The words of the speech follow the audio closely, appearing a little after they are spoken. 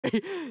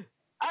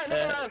Ah, no,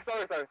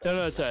 sorry.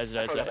 No, it's alright,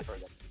 I forgot.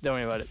 Don't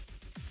worry about it.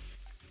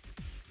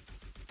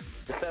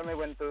 Just tell me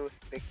when to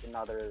speak in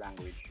other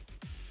language.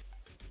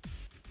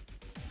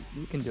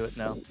 You can do it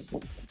now.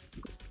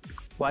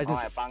 Why is this?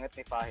 Okay, pangit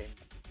ni Fahim.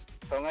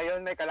 So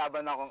ngayon may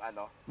kalaban akong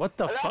ano. What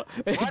the Ala, fuck?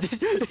 what?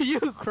 You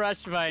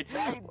crushed my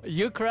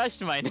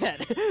net.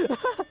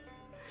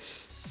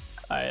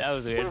 Alright, that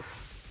was weird.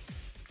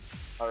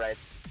 Alright.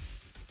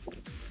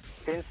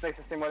 Since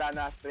nagsisimula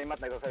na stream at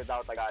nagsasalita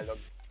ako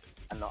Tagalog,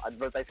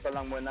 advertise ko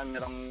lang muna,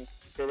 merong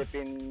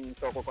Philippine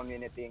Soko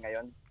community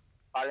ngayon.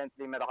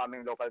 Currently, meron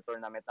kaming local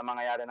tournament na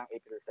mangyayari ng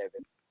April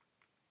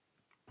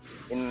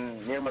 7.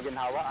 Near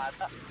Maginhawa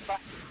ata.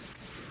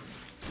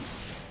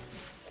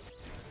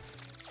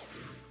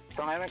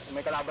 So ngayon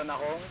may kalaban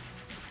akong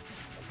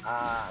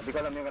di ko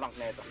alam yung rank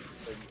na ito.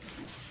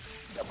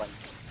 Japan.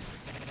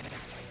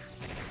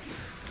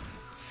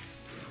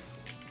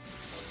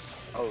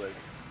 Oh well.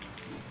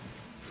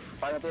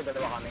 Paano ito?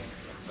 Dalawa kami.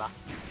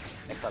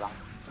 Extra lang.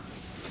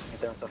 In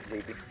terms of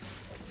rating.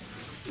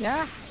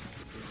 Yeah.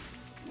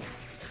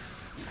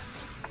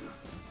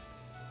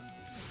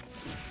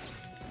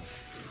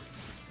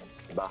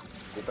 Diba?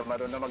 Dito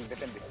marunong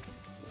mag-defend eh.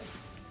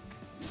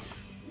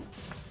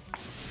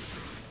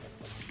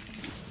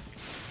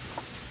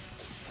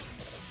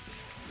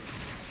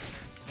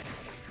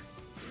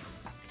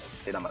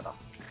 Hindi naman to.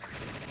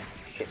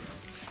 Shit.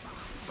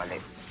 Mali.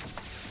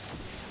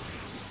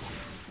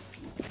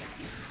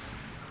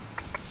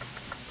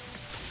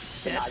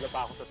 Sinalo pa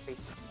ako sa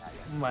space.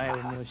 Mayo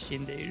no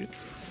shinderu.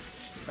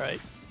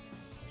 Alright.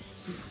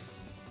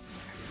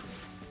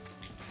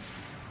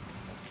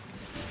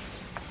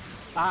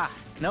 Ah,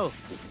 no.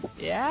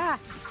 Yeah.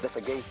 That's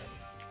a gate.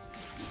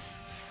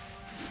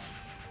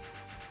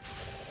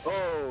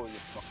 Oh, you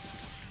fuck.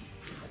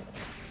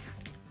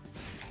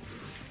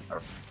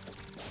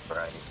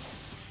 Alright.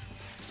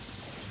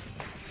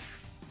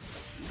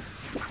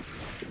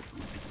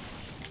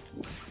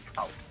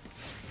 Ow.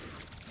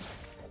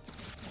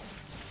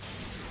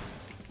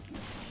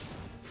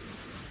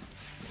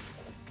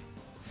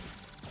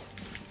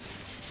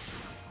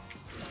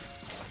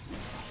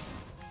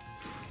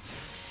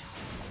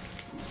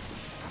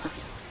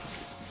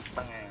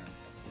 Tangin.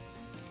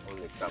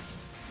 Holy crap.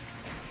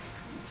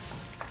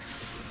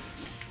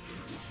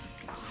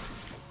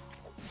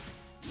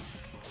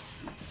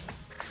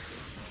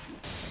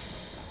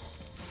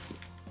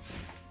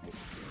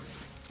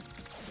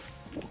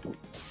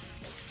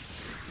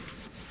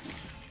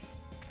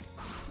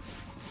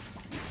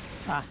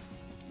 Ah.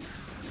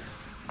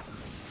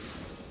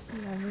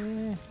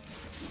 Yeah.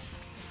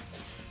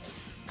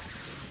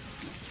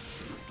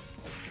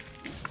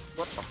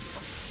 What the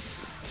fuck?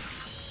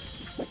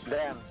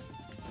 Damn.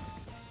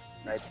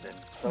 Right then.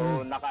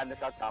 So, naka-ano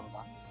siya,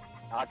 chamba.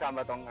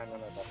 Naka-chamba tong ano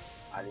na to.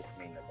 Alice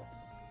main na to.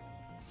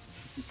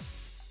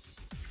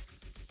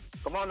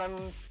 Come on, I'm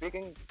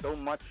speaking so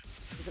much.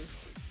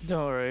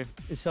 Don't worry.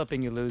 It's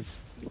helping you lose.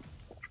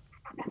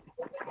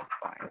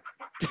 Fine.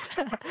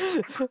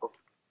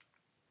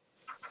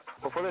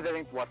 Hopefully they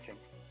ain't watching.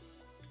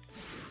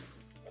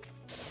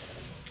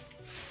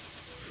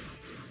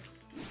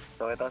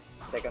 So, ito,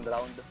 second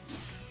round.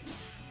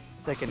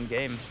 Second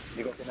game.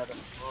 Hindi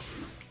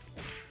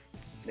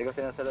ko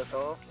sinasalo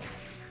to.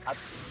 At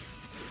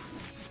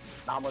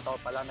nakamot ako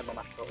pala,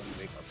 nagmamash ko on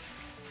wake up.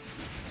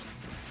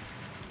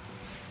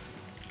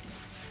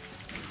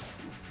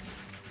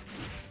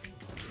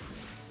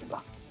 Diba?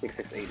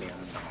 668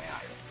 yung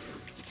nangyayari.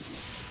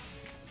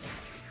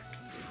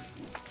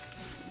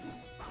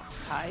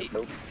 Hi.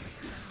 Nope.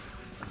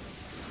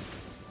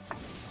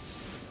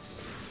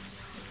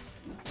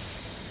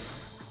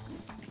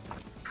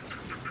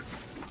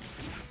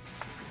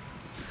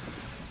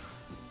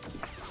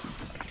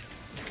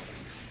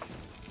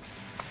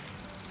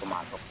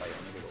 Pumasok pa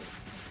yun, hindi ko.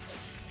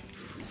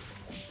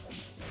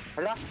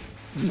 Hala!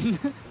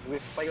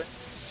 Whiff pa yun.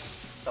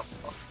 Stop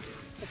ko.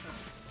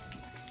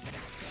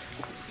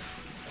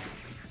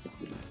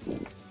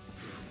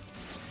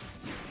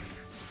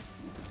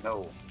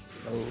 No.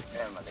 Oh.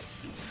 Eh, mali.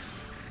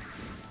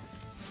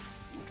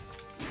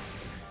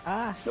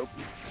 Ah. Nope.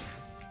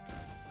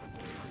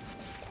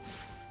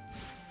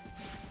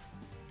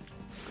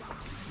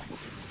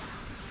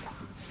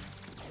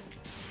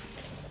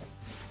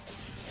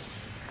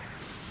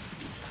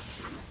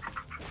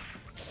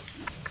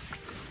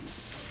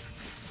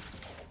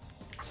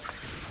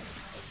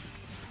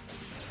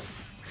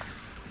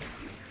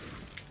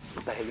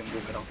 Dahil yung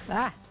boomerang.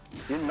 Ah.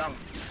 Yun lang.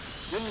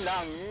 Yun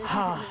lang.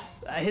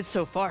 I hit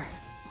so far.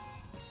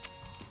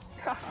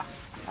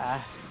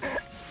 Ah.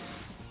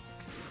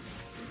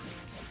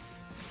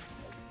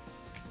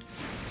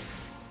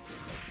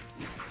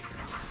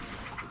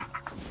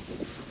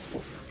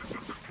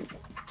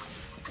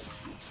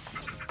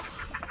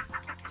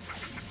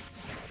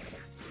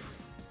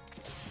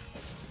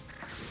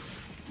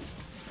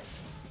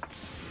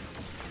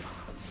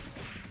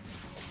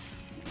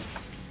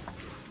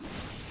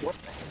 What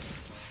the hell?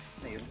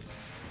 Na yun?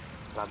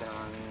 Grabe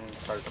naman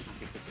start up ng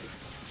 53.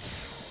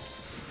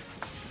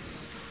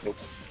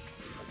 Nope.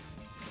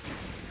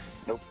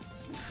 Nope.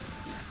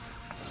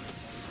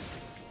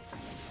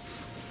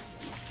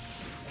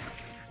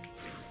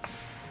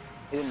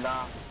 Yun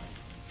lang.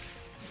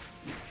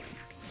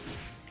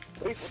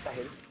 Uy, what the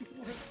hell?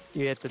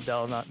 You hit the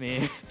bell, not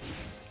me.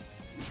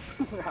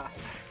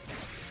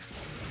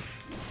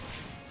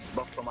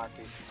 Buff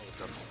Komachi.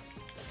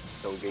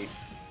 So gay.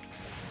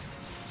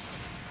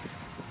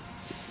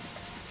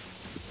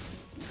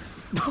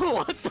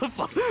 What the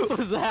fuck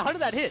was that? How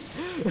did that hit?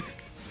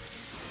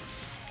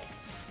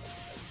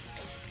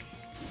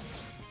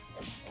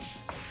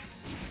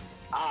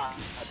 Ah,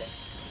 okay.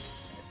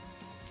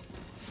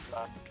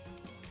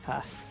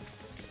 Ha.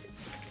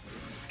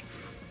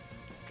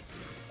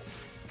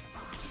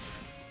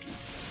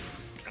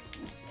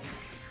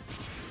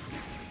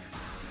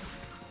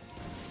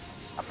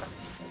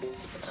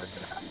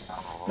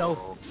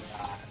 No.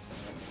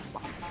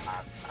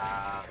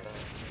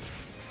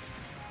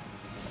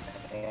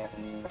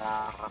 And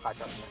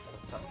nakakatap na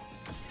sa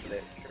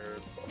lecture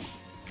ko.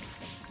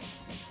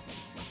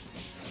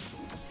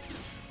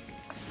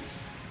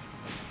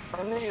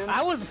 Ano yun?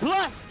 I was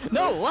plus!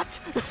 No, what?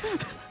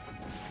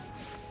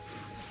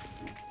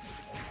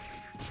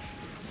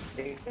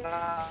 Siyempre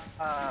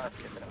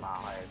na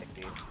makakainig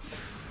dito.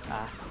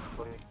 Ah.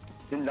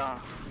 Yun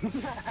lang.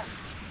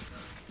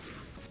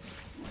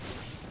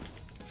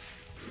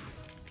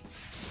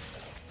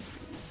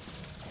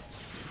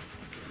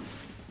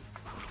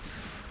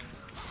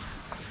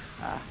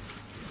 Ah.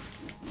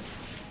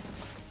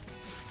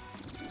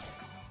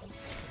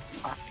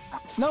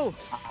 No!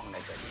 Oh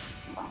my god.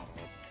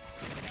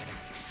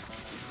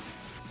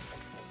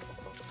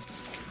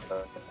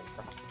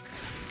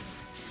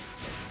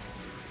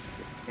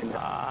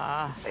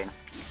 Ah. Ayun,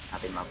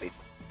 natin mapit.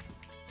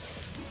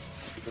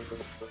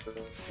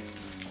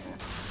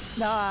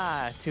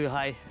 Nah, too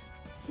high.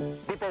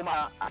 Di po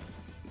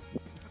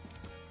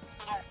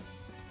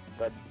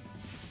Good.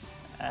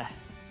 Ah.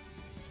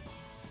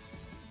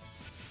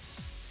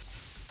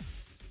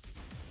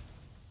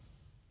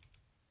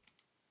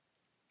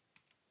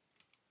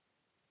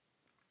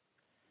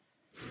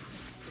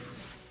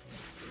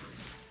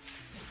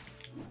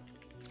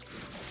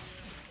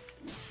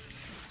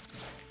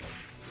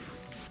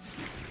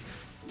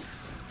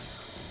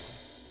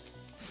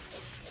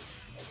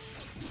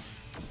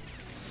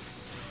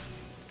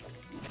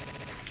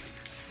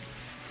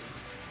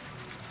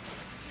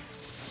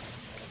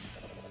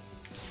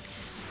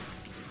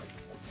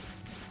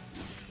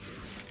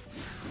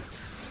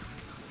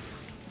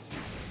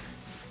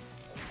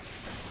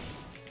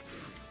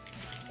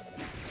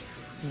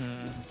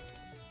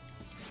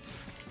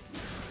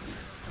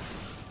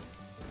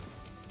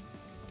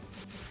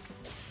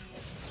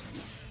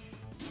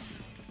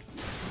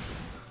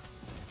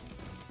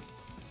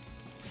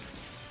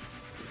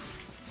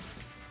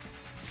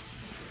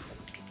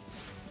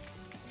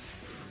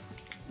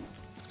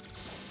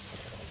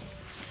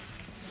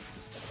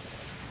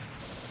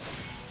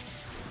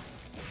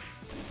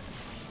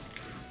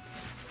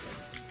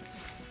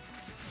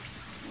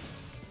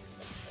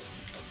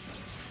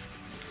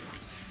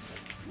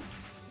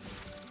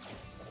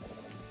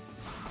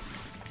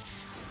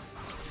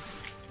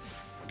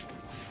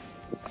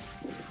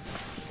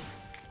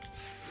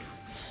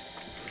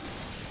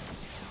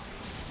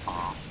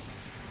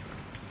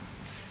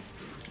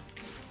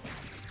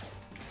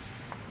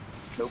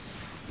 Nope.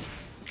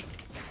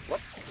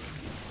 What?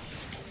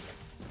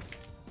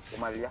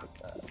 Umalya.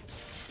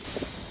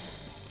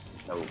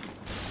 No.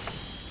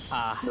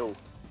 Ah. No.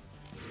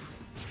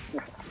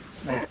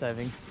 Nice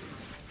diving.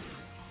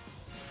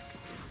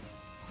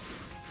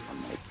 Oh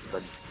my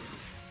god.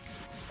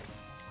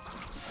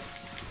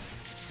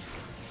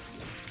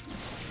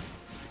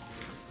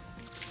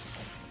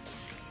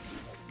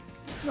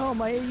 No,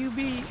 my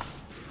AUB.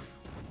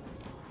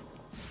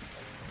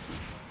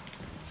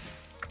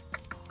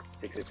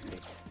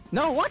 660.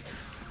 No, what?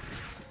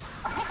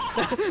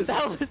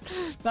 That was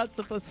not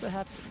supposed to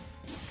happen.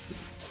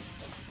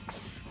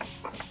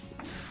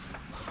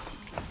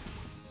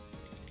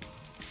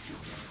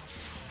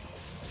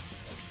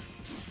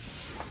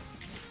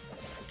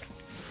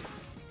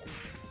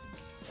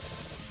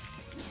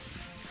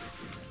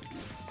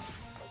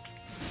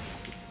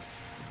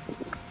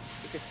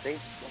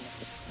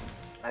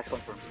 Nice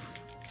confirm.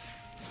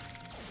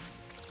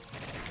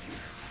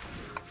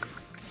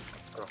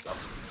 Cross up.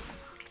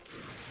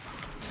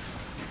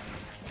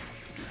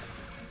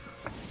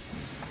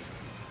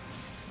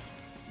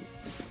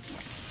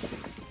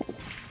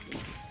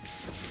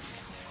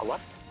 A what?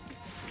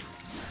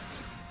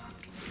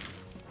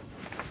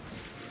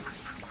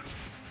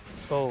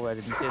 Oh, I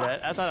didn't see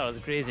that. I thought I was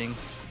grazing.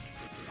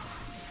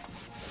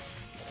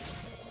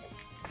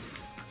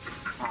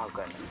 Oh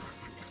god.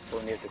 So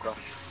near to cross.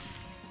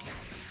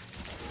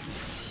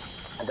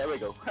 And there we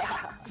go.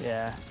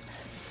 Yeah.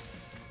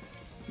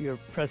 You're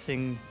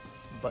pressing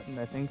button,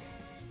 I think.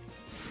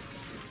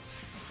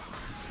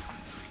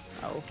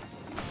 Ow.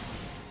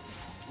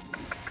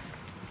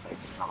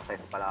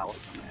 Nakasave pala ako.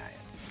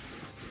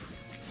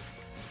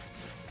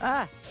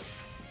 Ah!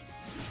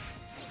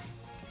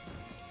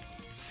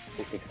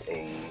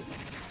 668.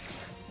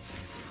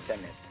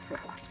 Damn it.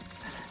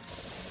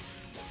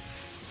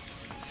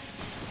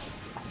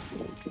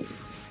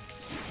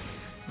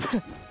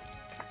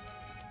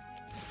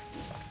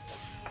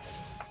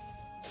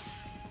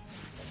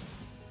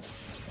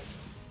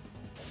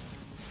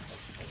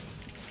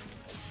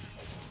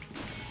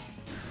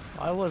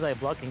 Why was I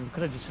blocking?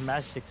 Could have just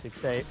smashed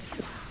 668.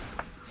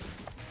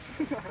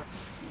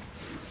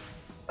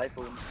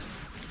 Typhoon.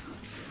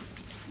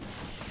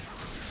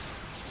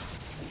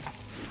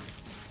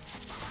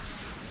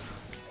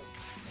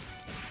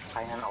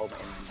 Kaya na ako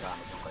mainang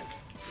gamit yung card.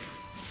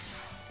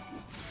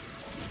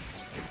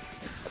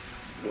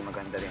 Hindi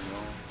maganda rin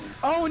yung...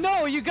 Oh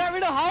no! You got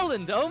rid of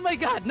Holland! Oh my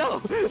god,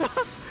 no!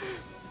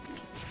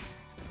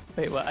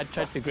 Wait, what? I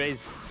tried to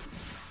graze.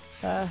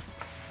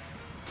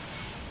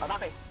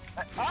 Atake!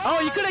 Oh,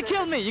 you could have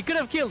killed me! You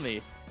could have killed me!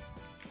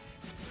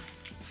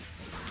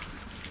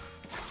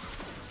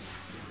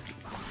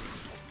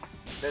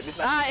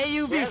 Ah,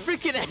 AUB! Yes.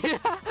 Freaking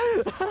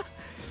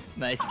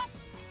Nice.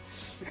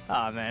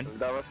 Ah, man.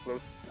 That was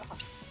close.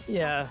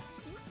 Yeah.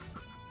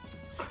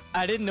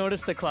 I didn't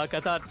notice the clock.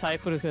 I thought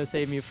Typhoon was gonna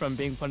save me from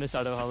being punished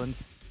out of Holland.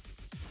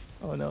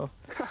 Oh no.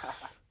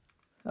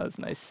 That was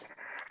nice.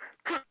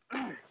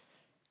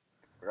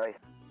 Right.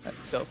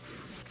 Let's go.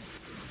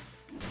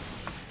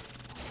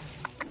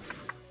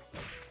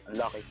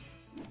 Unlucky.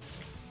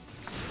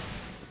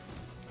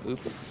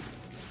 Oops.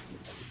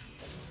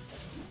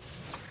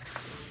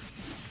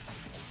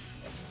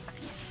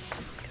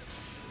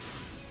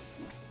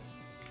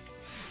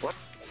 What?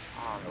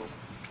 Oh no.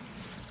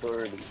 Too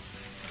early.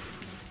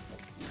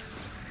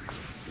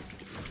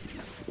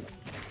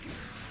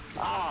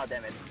 Ah,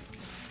 damn it.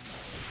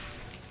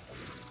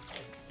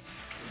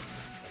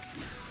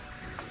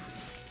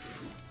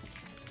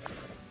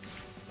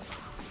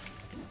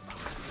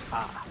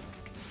 Ah.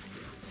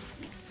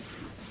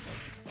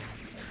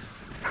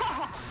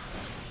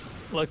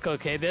 Look,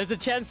 okay, there's a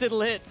chance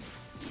it'll hit.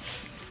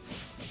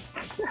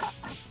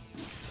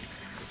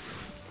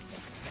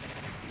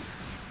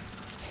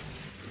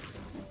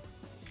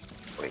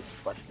 Wait,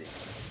 watch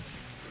this.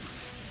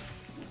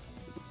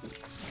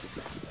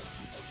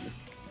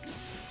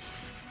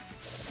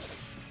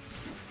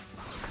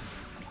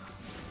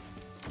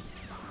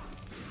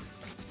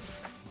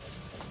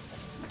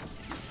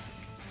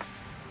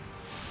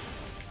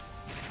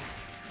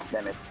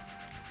 Damn it.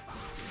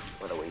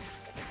 What a waste.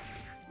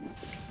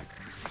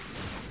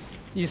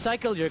 You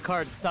cycled your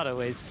card, it's not a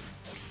waste.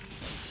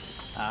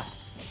 Ah.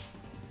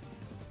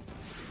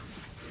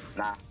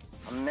 Nah,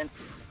 I'm meant.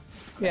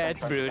 Yeah,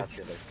 it's brewed.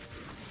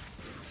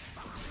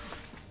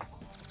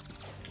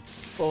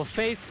 Well,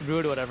 face,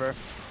 brewed, whatever.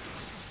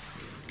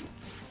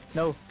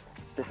 No.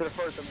 Just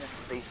refer to me as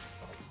face.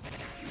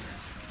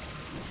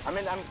 I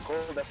mean, I'm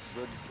called as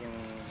brewed in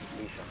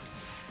Asia.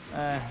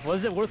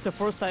 Was it worth the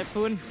first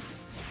Typhoon?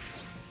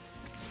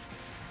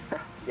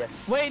 Yes.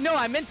 Wait, no,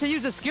 I meant to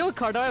use a skill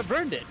card, I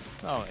burned it.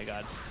 Oh my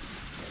god.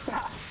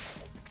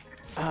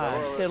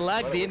 It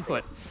lagged the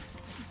input.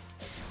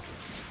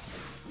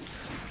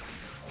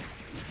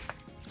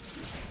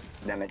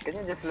 Damn it, can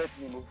you just let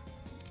me move?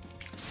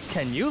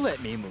 Can you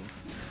let me move?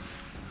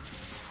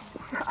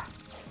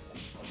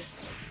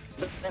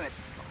 Damn it.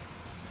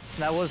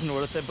 That wasn't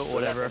worth it, but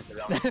whatever.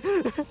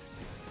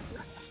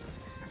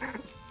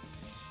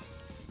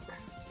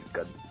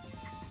 Good.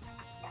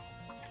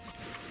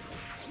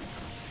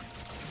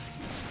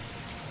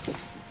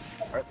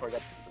 Alright,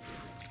 forgot.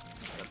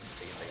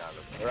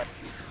 Alright,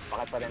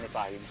 bakit pa rin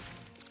MFahim?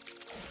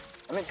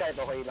 I mean, kahit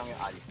okay lang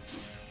yung ali.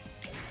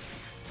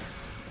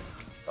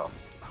 So.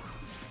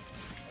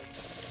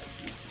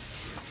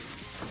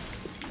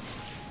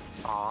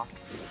 Ah,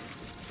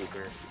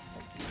 sticker.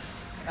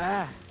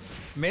 Ah,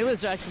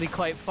 melees are actually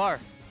quite far.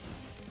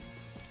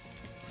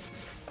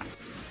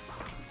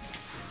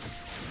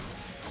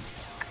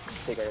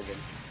 Sticker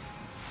again.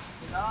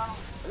 No!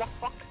 Wala,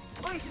 fuck!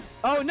 Uy!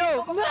 Oh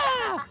no!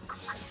 Ah!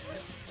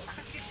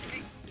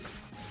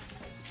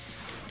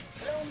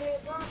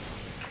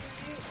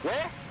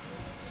 Where?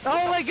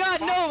 Oh my god,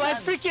 no! I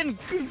freaking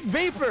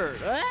vapor!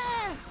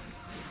 Ah!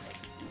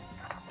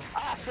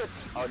 Ah, shit!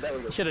 Oh, there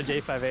we go. Should have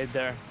J5'd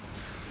there.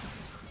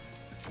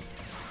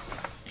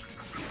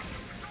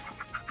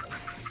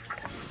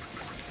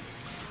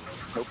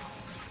 Nope.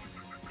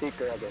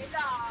 Sticker again.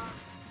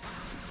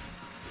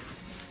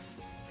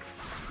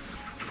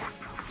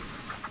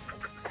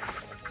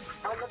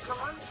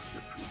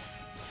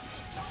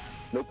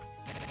 Nope.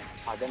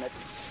 Ah, damn it.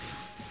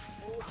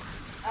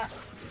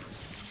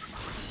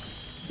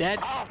 Dead?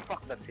 Ah,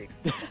 fuck, that's it.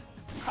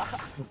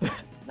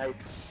 Nice.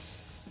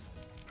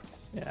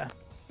 Yeah.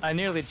 I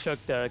nearly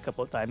choked there a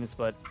couple of times,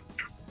 but...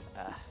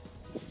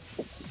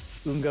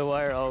 Unga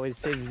wire always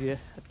saves you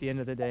at the end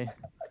of the day.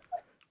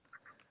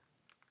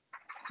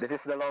 This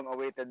is the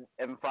long-awaited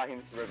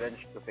MFahim's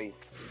revenge to face.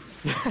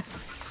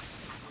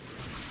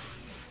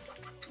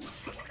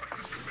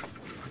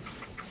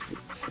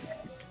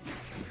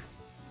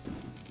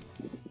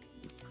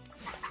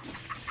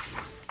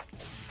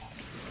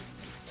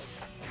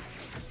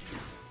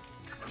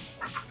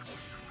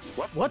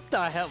 What? What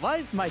the hell? Why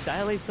is my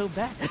dilate so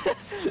bad?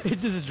 It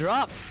just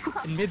drops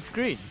in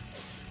mid-screen.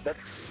 That's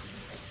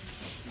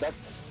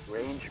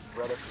range,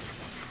 brother.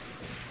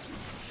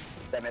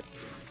 Damn it.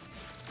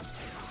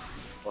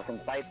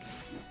 Wasn't tight.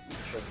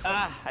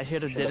 I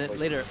should have did it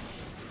later.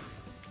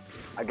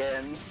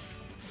 Again.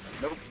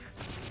 Nope.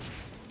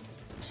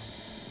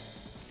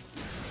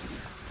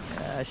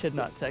 I should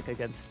not tech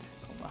against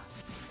Koma.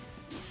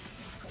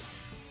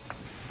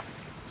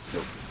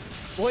 Nope.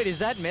 Wait, is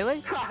that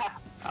melee?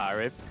 Ah,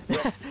 rip.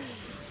 Yes.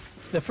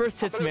 The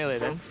first hit's melee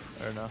then,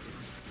 or no?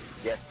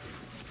 Yes.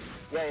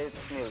 Yeah, it's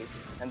melee.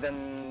 And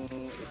then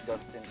it goes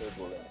into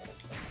bullet.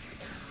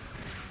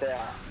 So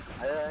yeah,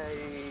 I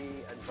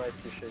advise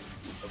you should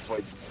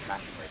avoid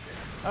smashing right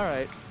there.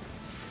 Alright.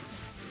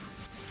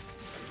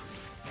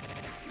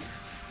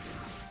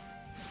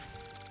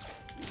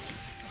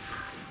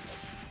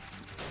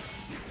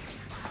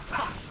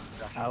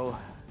 Ow.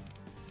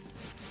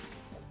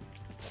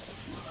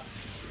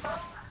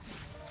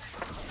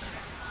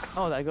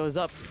 Oh, that goes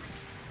up.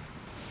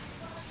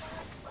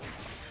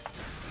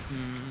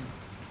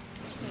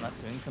 I'm not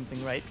doing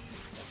something right.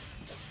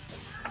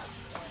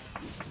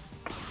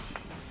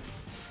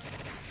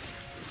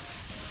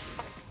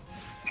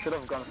 Should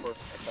have gone for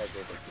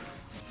F5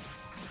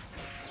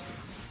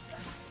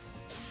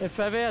 If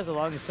 5A has a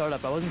long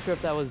startup, I wasn't sure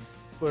if that would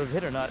have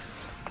hit or not.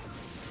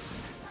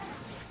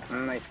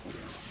 Nice.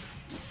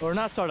 Or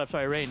not startup,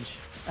 sorry, range.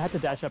 I had to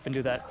dash up and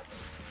do that.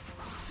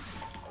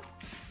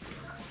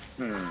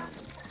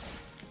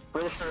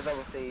 Pretty sure that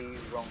was a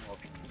wrong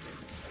option.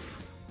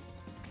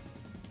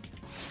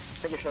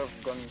 I think you should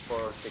have gone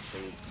for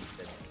 6-8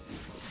 instead.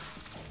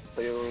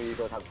 So you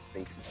don't have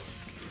space.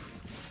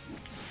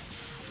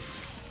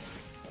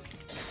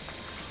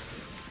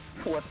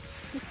 What?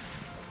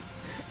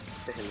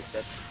 The hell is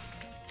that?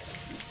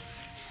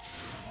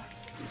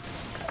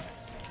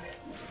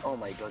 Oh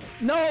my god.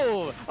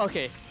 No!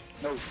 Okay.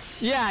 No.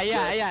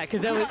 Yeah,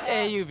 because that was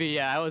AUB,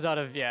 yeah, I was out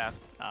of, yeah.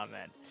 Oh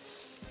man.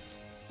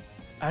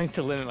 I need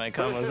to limit my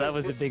combos, that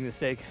was a big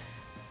mistake.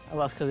 I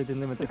lost because I didn't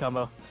limit the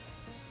combo.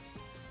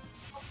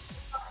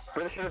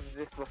 Pretty sure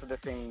this was the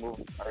same move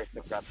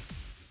Aristocrat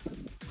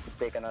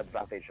taken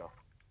advantage of.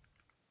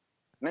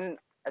 I mean,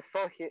 I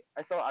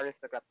saw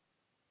Aristocrat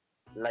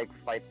like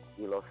fight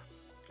Elos,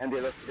 and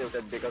Elos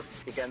tilted because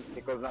he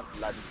could not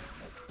land.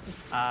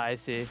 Ah, I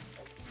see.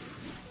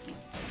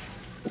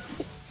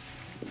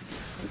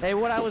 Hey, I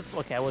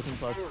wasn't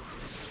close.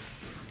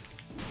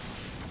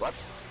 What?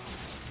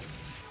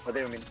 What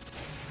do you mean?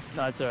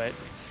 No, it's alright.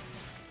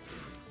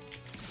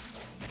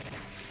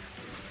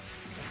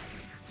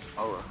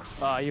 Oh.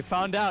 Oh, you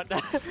found out.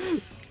 Damn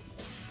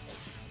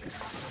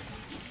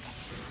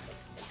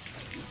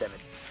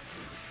it.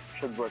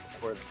 Should work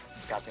for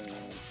catching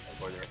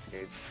border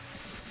escape.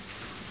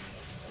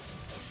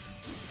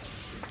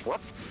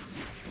 What?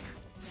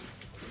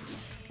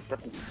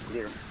 That's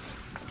clear.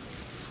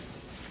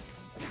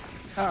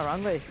 Oh,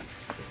 wrong way.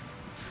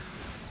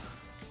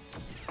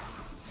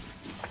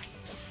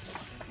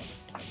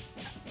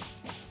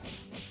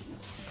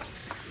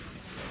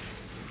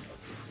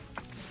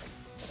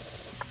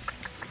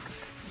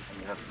 And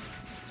you have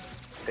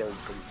failed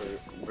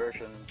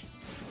conversion.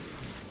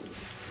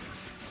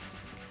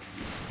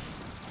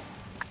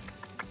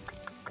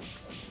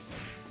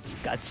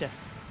 Gotcha.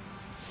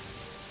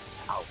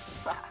 Ow.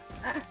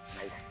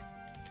 Nice.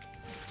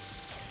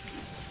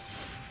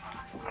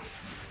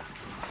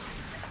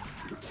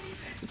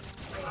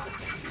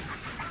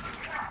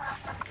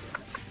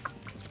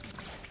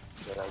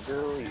 What I do,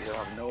 you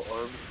have no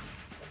orbs.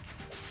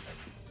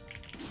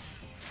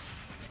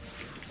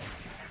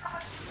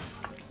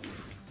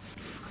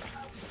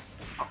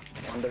 Oh,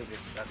 wonder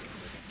if that's the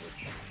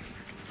switch.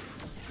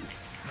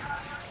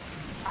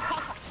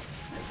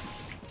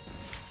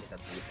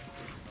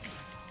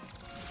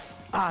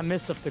 Ah, I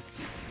missed up the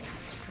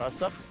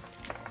cross up.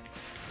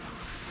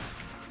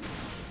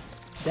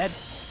 Dead.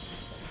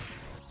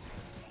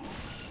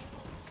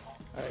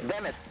 Alright.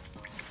 Damn it!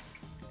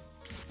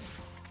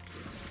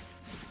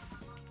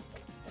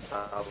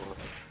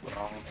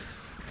 Wrong.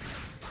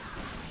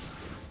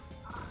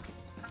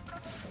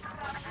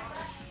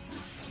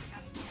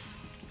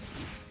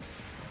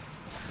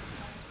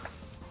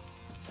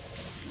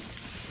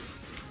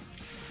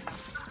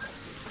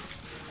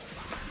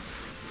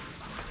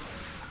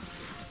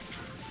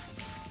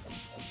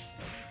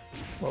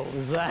 What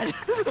was that?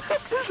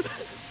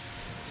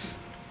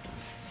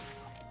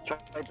 Try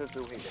to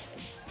do it.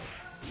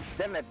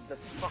 Damn it, the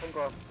fucking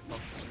cross. Oh,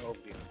 no,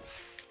 okay.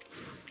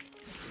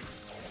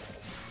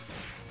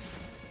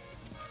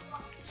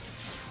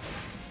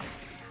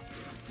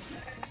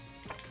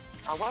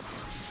 What?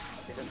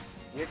 Didn't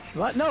glitch.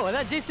 What? No,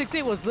 that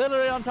J6E was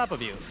literally on top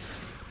of you.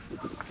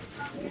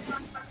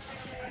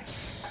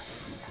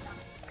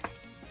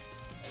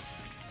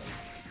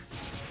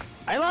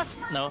 I lost?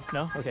 No,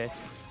 okay.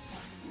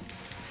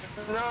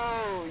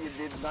 No, you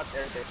did not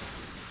air it.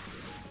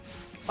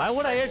 Why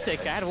would I air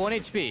take? I had 1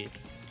 HP.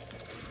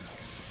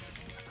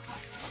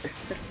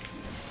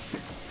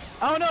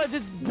 Oh no, the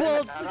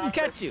bull didn't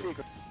catch you.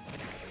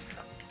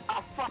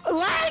 Ah,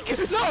 Lag!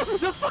 No!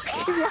 The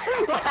fucking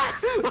lag!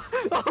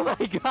 Oh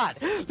my god!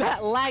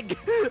 That lag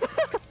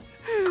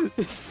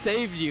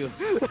saved you.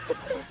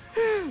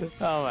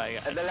 Oh my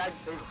god. And the lag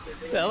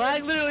The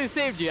lag literally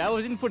saved you. I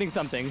was inputting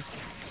something.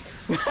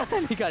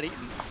 And he got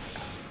eaten.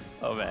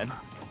 Oh man.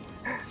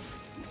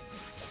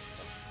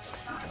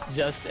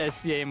 Just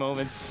SCA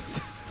moments.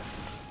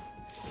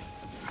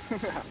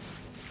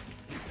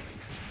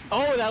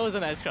 Oh, that was a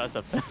nice cross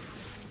up.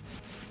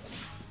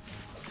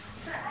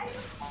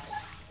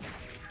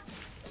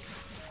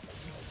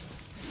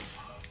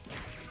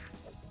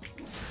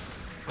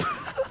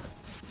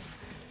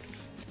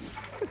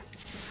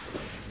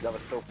 That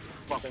was so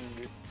fucking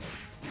good.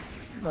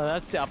 No,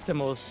 that's the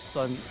optimal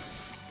sun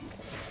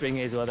spring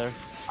haze weather.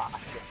 Ah,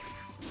 shit.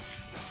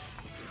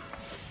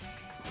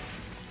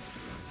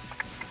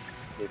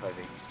 Day 5.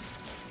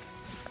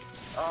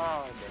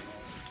 Oh, damn it.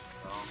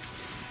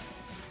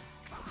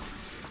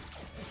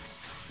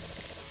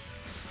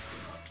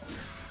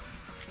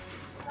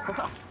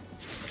 Oh.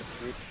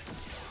 Sweet.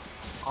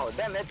 Oh,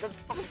 damn it, that's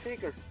fucking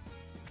seeker.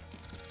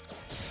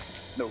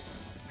 No.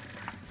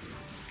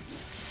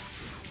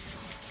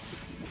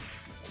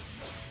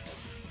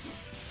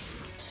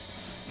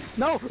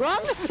 No, wrong!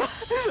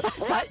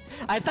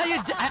 I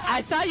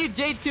thought you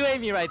J2A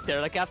me right there,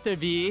 like after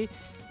B,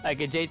 like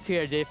a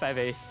J2 or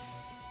J5A.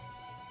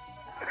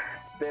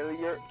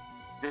 You're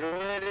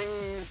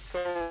hitting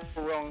so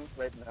wrong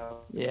right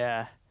now.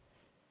 Yeah.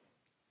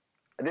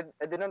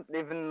 I didn't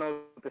even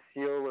notice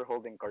you were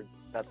holding card.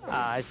 That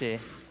Ah, I see.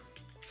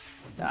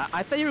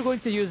 I thought you were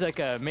going to use like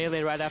a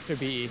melee right after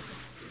BE.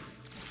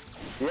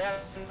 yeah,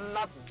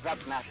 not that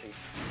mashy.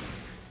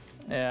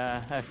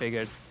 Yeah, I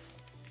figured.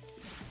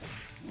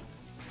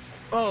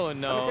 Oh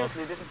no.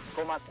 Seriously, this is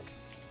Komachi.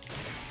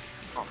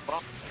 Oh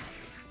fuck.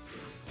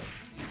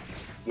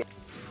 Yeah.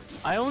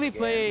 I only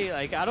play,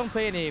 like, I don't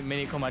play any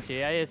mini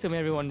Komachi. I assume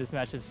everyone in this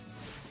match is.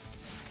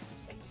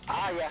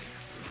 Ah yeah.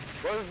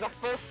 Well, the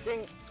first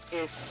thing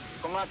is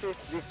Komachi's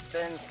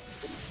defense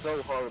is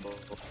so horrible.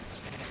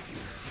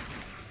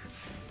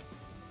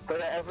 For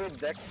every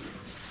deck,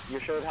 you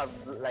should have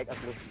like at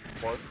least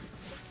 4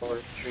 or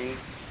 3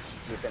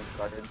 defense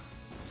cards.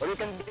 Or you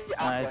can be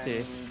up I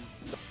see.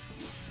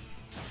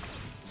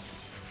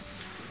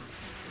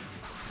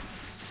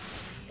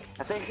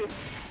 I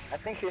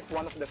think she's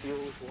one of the few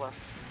who has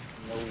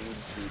no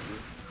DP.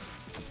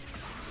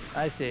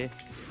 I see.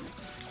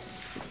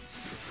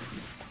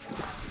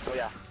 So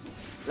yeah,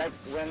 like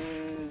when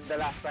the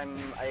last time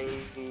I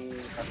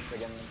touched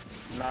again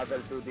another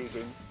 2D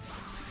game,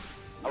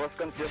 I was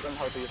confused on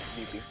how to use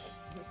DP.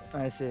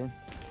 I see.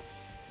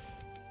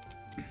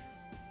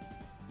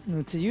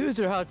 To use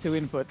or how to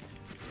input?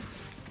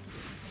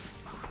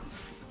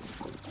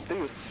 To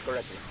use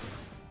correctly.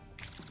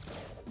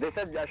 They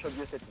said I should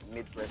use it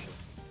mid pressure.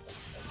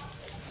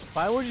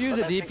 Why would you use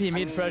But a I DP think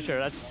mid pressure?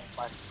 That's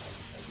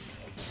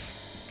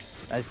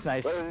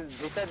nice. Well,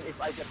 they said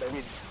if I get the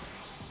mid.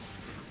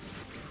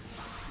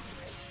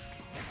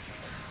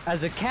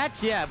 As a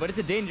catch, yeah, but it's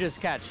a dangerous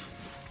catch.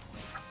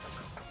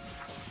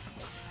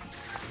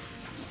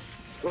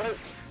 Well,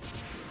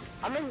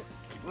 I mean,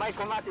 my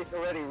Komachi is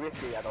already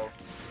risky at all.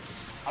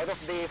 Out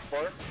of the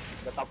 4,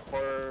 the top 4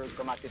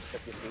 Komachis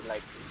that you see,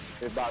 like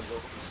Ribago,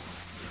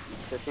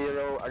 the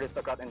Zero,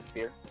 Aristocrat, and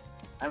Spear,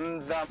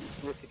 I'm the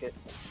risky.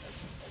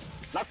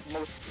 Not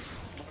most,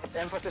 but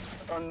emphasis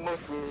on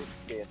most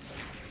risky.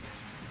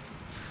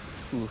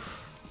 Oof.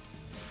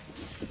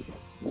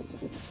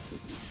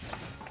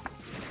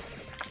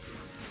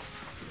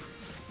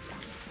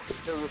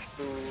 Still wish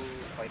to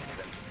fight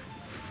them.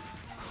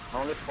 I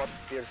only fought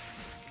Spear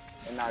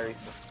and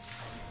Aristocrat.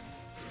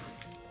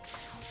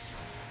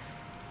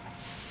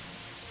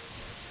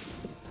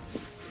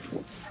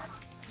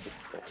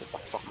 What the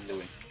fuck I'm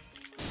doing?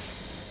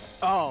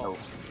 Oh.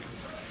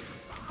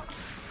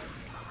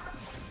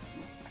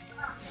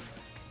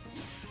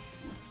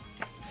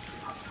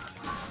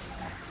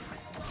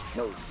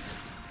 No. No.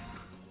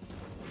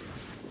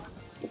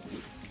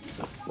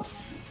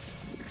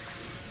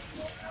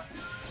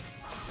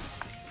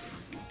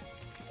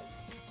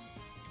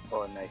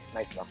 Oh, nice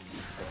luck. Nice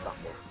luck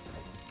there.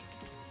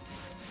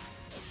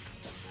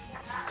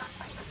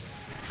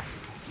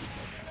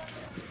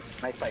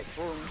 Nice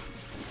typhoon.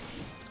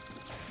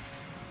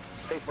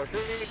 Take for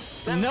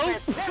 3.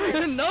 Nope.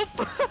 Nope.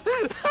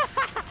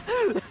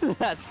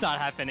 That's not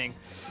happening.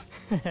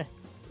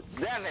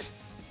 Damn it!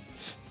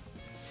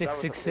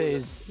 6-6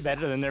 is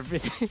better than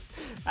everything.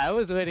 I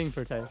was waiting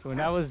for Typhoon.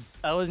 I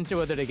wasn't sure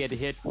whether to get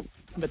hit,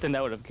 but then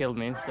that would have killed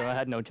me, so I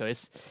had no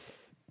choice.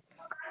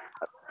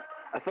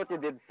 I thought you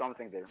did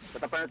something there,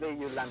 but apparently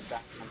you landed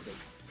that something.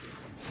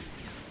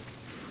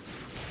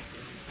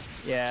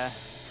 Yeah.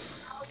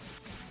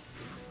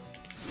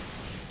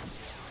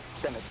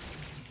 Damn it.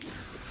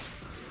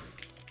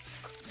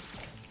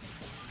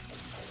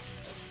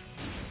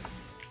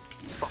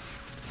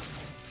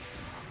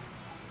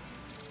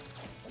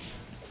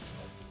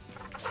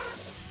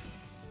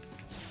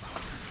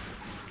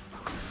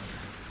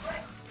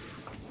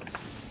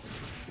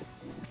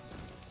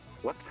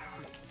 What?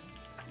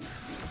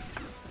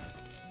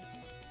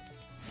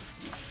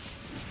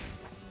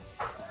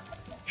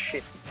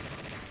 shit.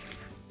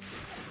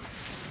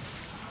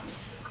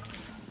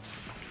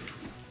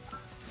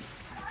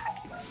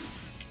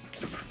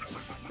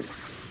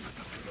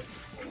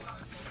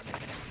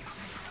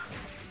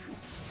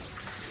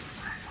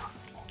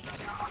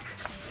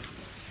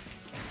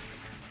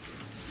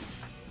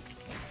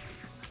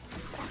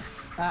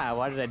 Ah,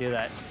 why did I do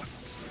that?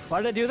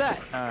 Why did I do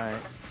that? Alright.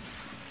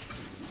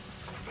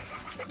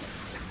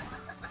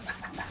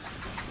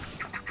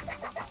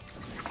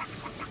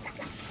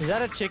 Is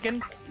that a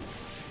chicken?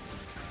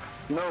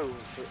 No,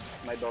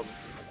 my dog.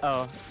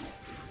 Oh.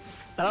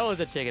 I thought it was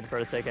a chicken for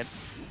a second.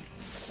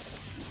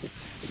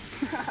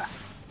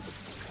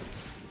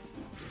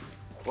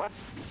 What?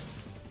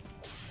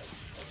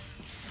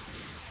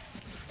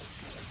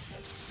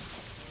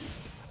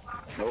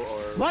 No, or...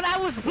 What? I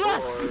was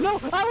plus! Or... No,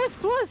 I was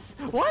plus!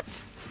 What?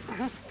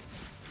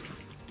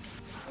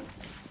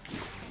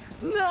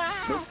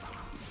 No!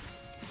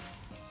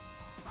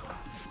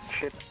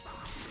 Shit.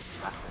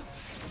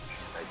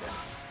 Right there.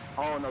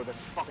 Oh no, that's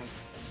fucking...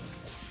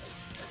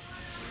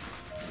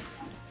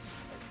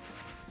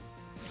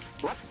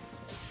 What?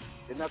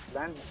 Did not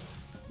land.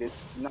 Did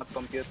not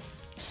compute.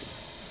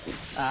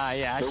 Ah,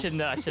 yeah, I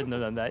shouldn't have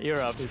done that.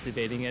 You're obviously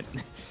baiting it.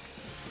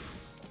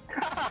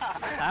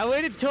 I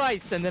waited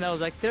twice, and then I was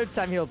like, third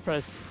time he'll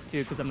press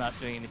 2 because I'm not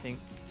doing anything.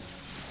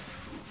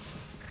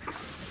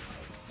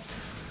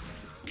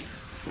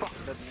 Fuck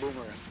that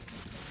boomerang.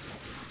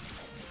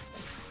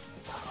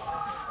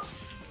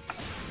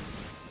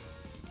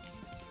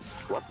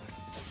 What?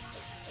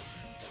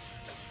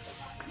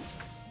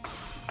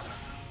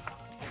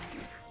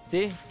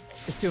 See?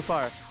 It's too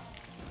far.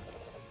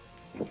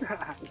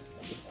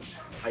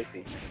 I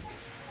see.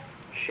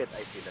 Shit,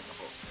 I see that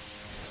hole.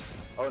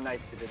 Oh,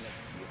 nice, you didn't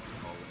see it.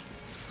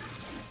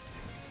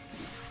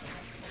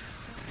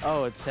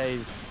 Oh, it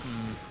says...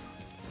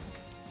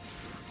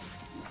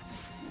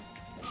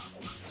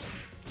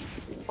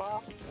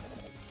 Fuck.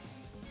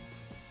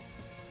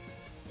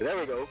 There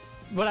we go.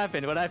 What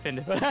happened? What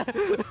happened?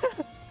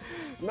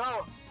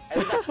 No! I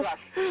did not crash.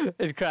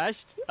 It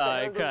crashed?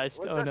 It crashed.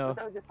 Oh no.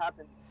 What just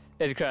happened?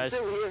 It crashed.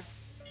 Still here.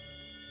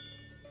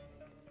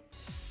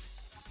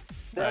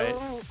 Alright.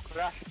 No,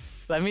 crash.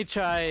 Let me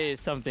try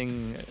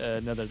something,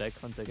 another deck,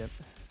 1 second.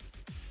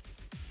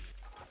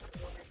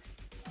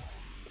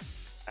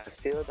 I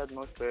feel that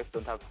most players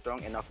don't have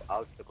strong enough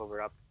outs to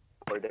cover up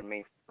for their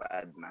main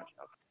bad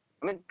matchups.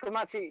 I mean,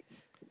 Komachi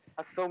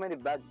has so many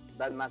bad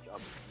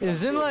matchups.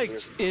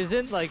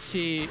 Isn't like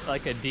she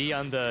like a D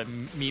on the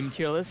meme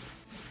tier list?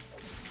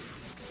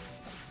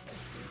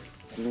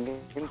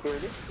 Meme tier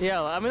list?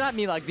 Yeah, I mean not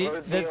me, like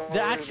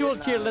the actual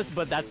tier list,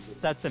 but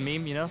that's a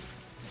meme, you know?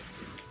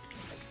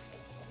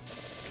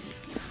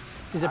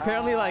 He's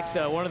apparently like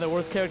one of the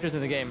worst characters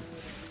in the game.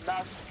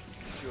 That's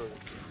sure.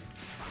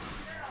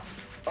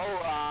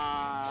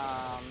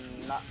 Oh,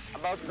 not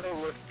about the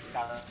worst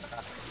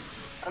character.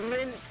 I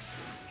mean,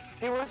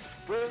 she was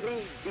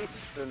really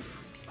decent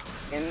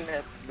in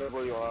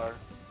SWR.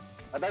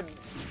 But I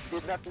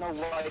did not know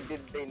why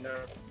did they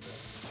nerf.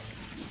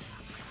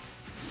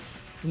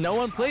 No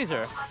one plays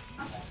her.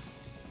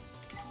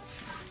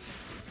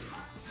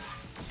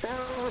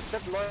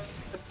 That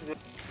loyalty.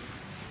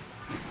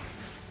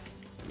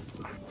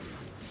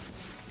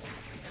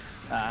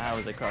 How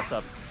was it cross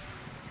up?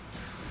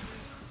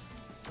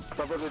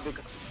 Probably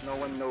because no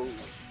one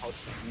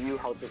knew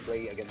how to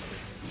play against it.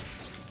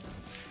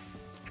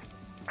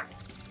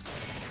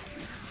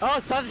 Oh,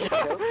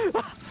 Sancho!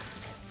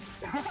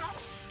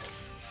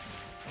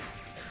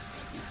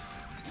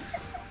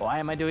 Why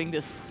am I doing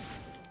this?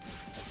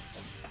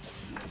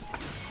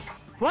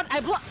 What? I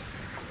blocked!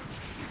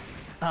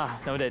 Ah,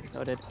 no did,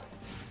 no did.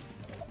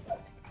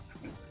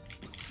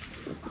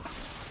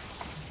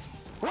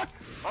 What?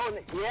 Oh,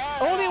 yeah!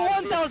 Only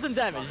 1,000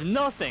 damage,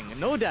 nothing,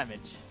 no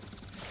damage.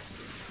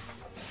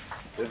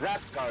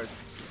 That card.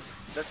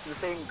 That's the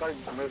same card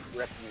Merc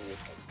wrecked me with.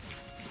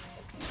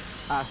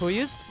 Who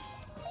used?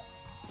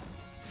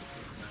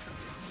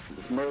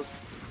 Merc.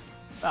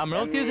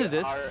 Merl uses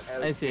this.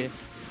 I see.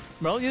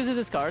 Merl uses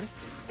this card.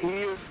 He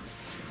used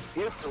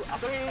to.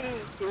 Actually,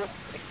 he was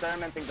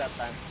experimenting that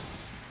time.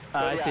 So,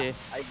 I yeah, see.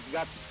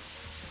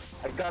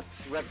 I got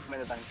wrecked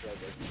many times like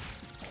this.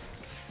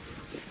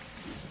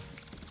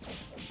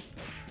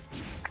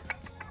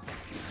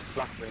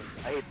 Block ring.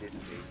 I hate this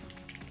game.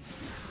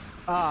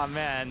 Ah,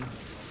 man.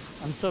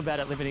 I'm so bad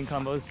at limiting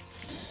combos.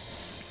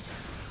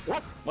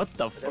 What? What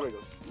the There we fuck?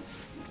 go.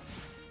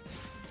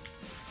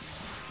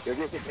 Your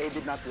guess if A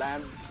did not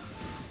land,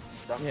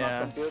 does Yeah. not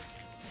compute.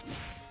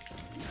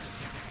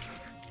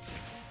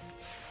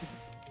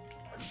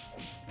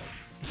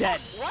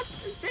 Dead. What?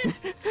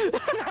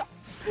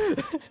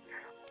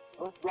 I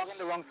was blocking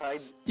the wrong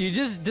side. You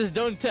just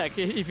don't tech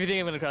if you think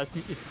I'm gonna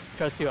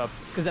cross you up,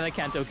 because then I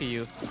can't Oki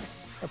you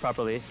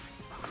properly.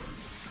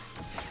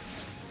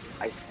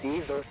 I see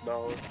those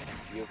dolls,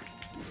 you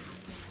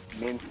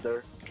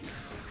minster.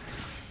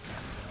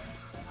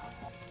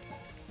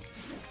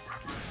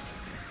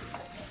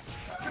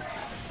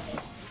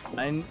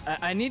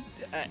 I need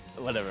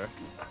whatever.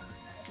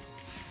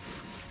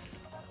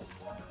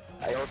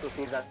 I also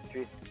see that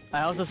tree.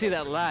 I also see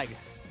that lag.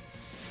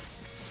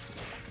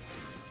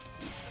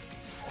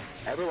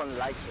 Everyone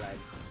likes lag.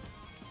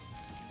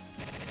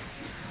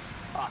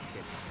 Ah,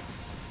 shit.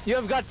 You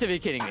have got to be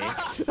kidding me.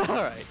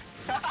 Alright.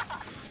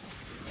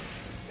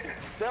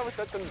 That was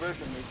that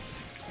conversion, mate.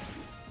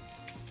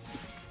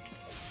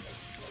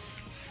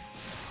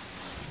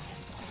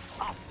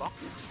 Ah, fuck.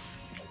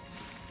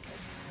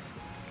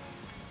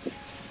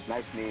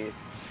 Nice miss.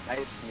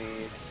 Nice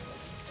miss.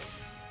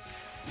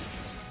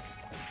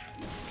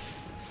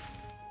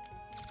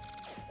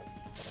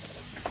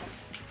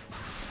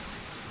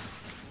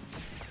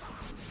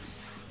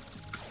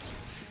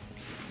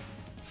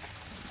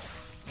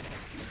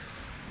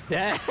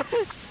 Yeah.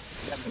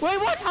 Wait,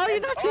 what? How are you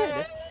not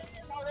dead?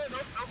 No.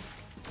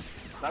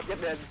 Not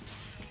yet dead.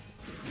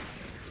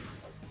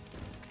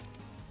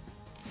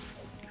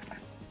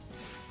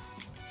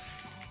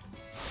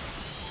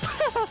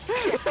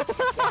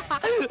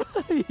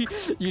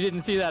 You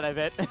didn't see that, I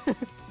bet.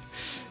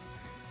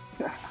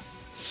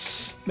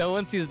 No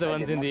one sees the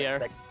ones in the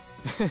air.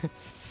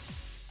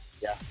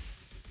 Yeah.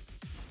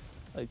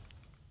 Like,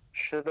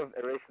 should have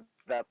erased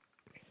that.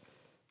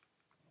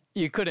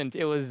 you couldn't.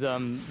 It was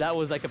that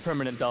was like a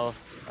permanent doll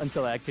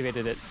until I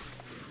activated it.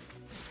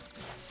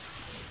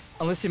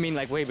 Unless you mean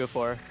like way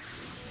before.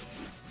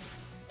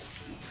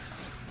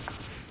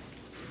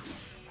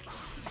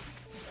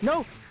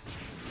 No.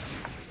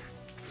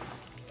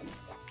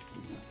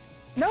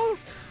 No.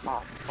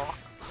 Oh fuck.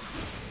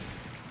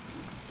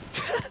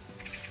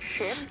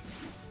 Shit.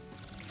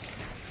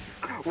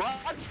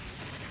 What?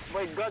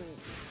 My god.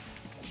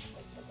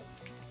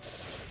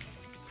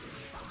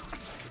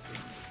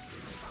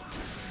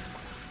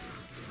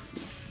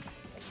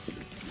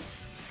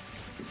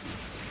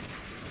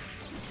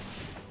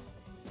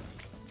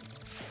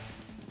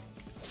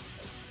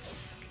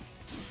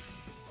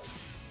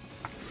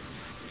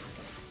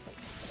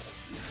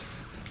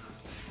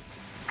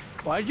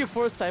 Why did you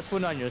force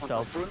Typhoon on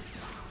yourself?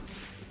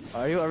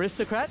 Are you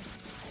aristocrat?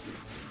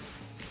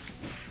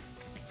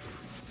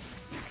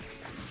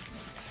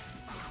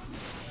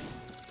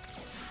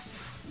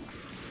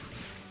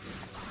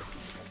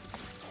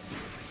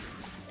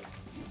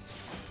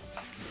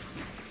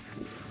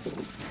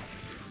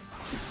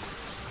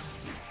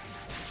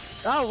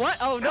 Oh, what?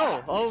 Oh,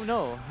 no. Oh,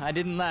 no. I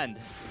didn't land.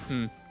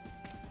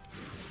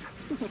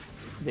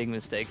 Big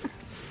mistake.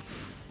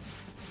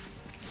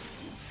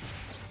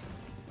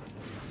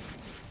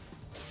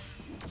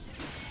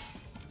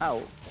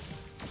 Ow.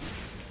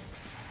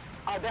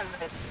 Ah, damn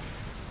it.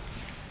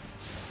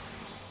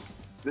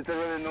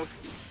 Literally no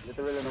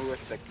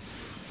respect.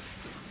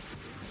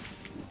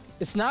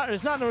 It's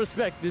not no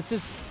respect. This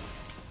is...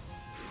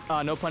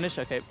 Oh, no punish?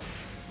 Okay.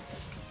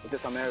 This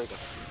is America.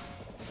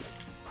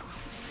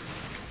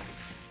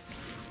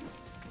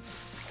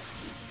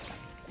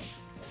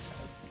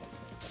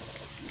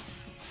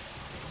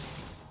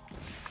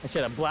 I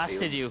should have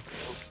blasted you.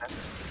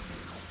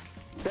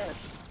 Damn it.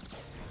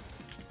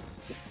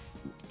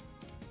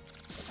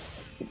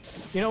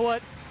 You know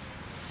what?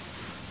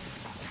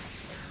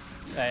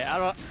 Hey, I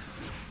don't...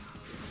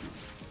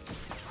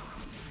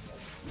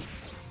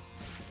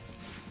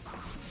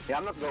 Yeah,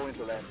 I'm not going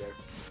to land there.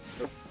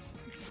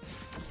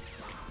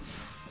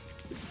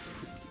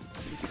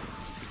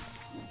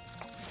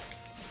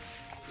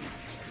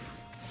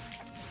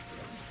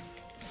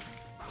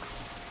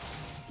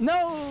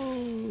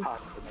 No! Ah,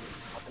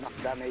 not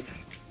enough damage.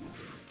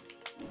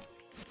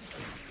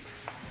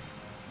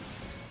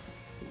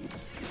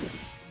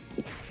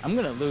 I'm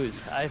gonna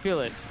lose. I feel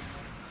it.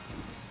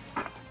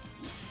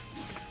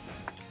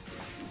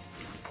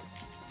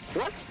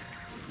 What?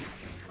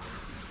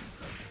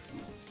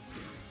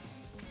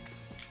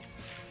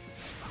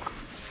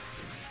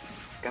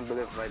 Can't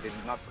believe I did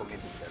not commit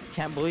that.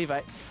 Can't believe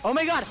I... Oh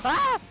my god!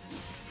 Ah!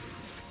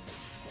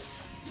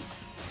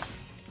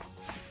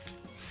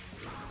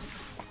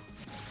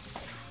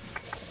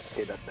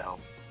 Okay, that's the help.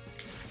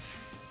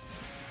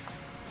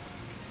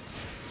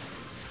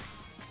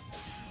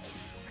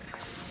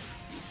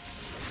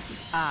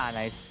 Ah,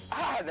 nice.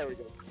 Ah, there we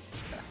go.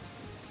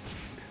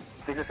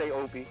 Did you say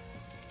OP?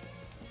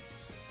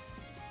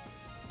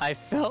 I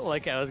felt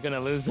like I was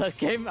gonna lose that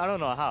game. I don't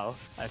know how.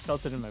 I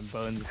felt it in my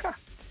bones.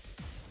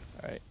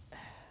 Alright.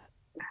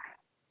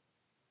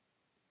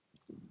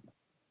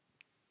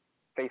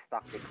 Face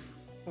tactics.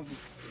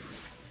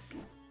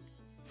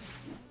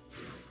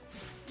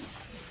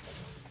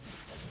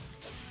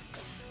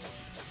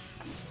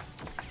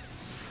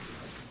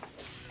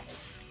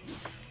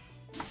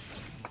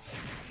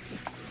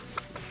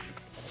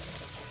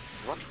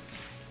 What?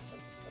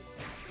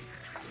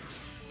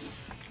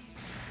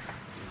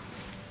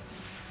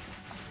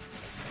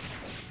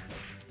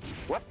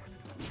 What?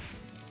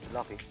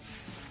 Lucky.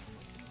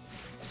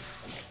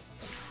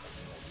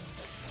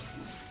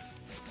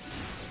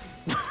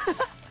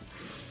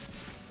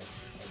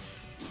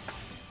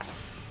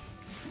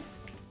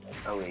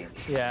 Oh wait.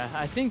 Yeah,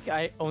 I think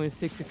I only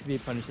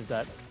 660B punishes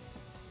that.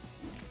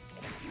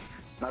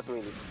 Not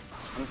really.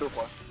 I'm too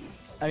far.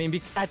 I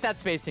mean, at that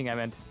spacing, I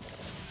meant.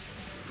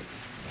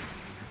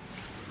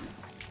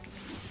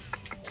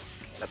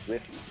 That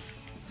whiff.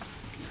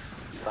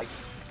 Like.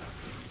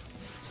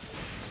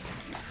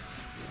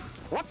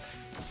 What?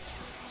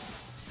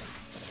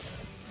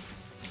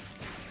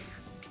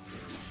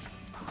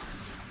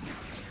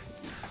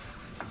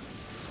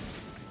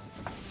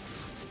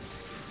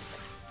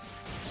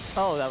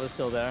 Oh, that was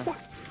still there.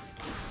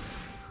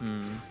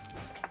 Hmm.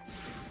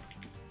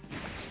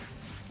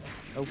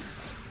 Oh.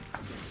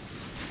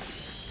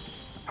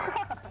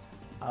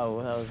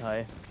 Oh, that was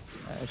high.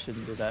 I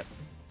shouldn't do that.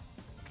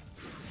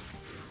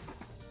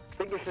 I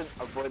think you should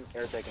avoid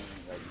air taking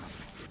right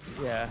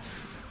now. Yeah.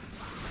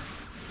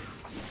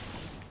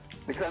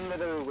 Because I'm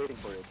literally waiting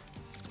for it.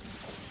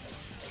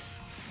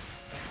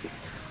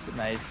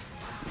 Nice.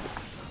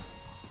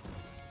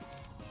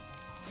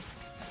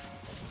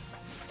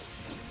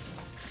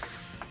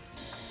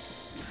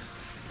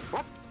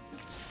 What?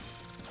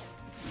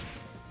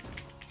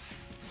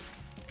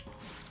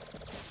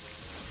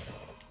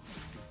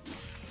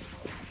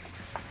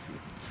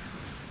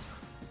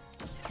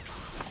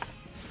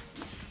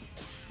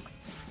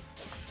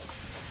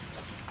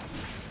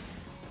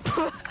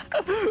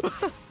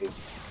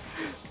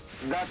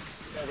 That's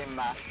very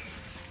mash.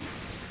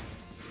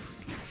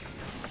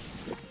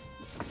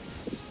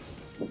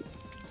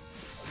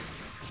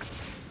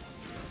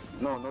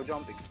 No, no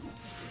jumping.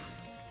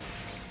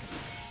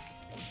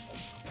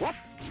 What?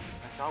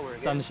 A shower again.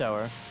 Sun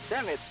shower.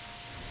 Damn it!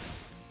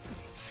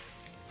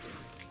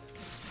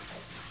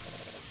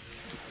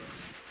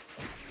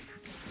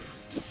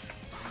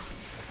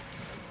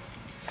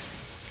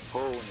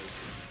 Holy.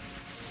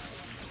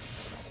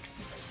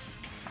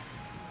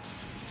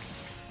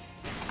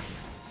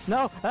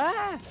 No!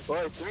 Ah!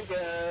 Boy, Twinkle!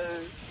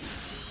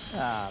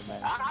 Ah, man.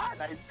 Ah,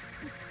 nice!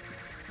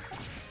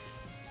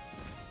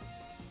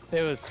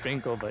 It was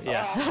Sprinkle, but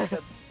yeah. Ah,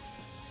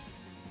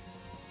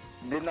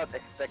 did not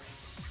expect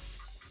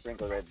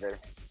Sprinkle right there.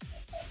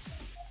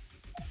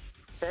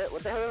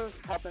 What the hell is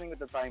happening with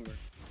the timer?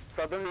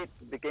 Suddenly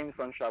it became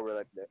sun shower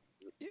like that.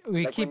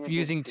 We Like keep when you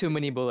using did- too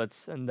many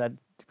bullets, and that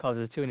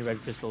causes too many red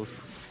crystals.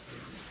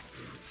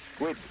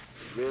 Wait,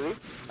 really?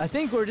 I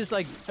think we're just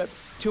like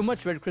too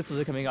much red crystals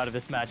are coming out of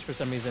this match for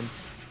some reason.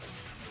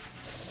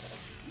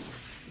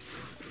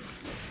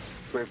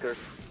 Breaker.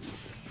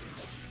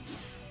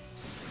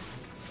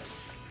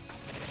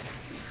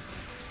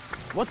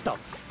 What the?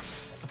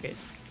 Okay.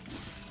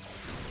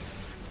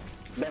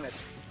 Damn it.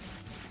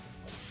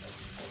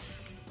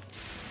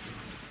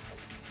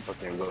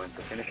 Okay, we're going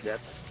to finish that.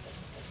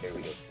 Here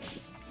we go.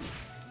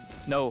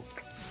 No.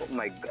 Oh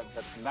my god,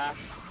 that's mash.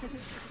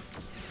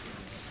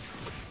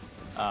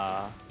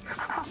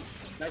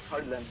 Nice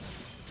hard land.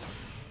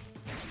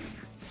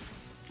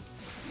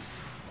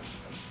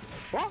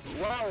 What?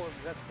 Wow,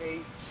 that's a...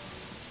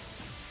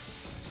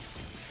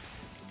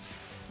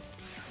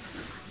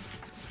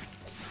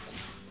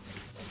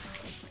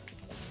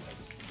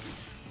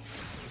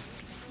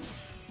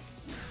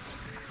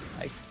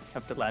 I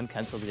have to land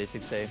cancel the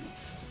J6A.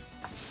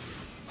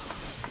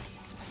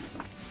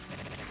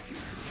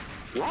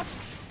 What?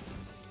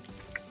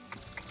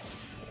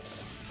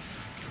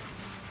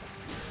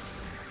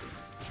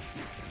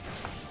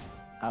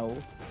 Ow.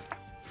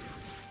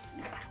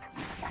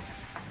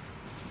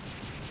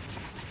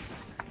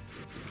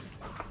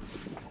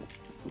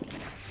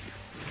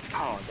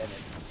 Oh, damn it.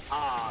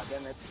 Ah,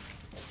 damn it.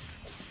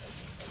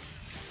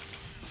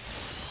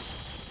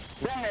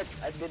 Damn it!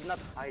 I did not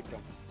high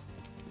jump.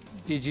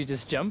 Did you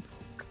just jump?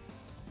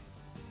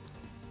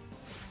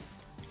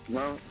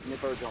 No,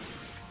 nipple jump.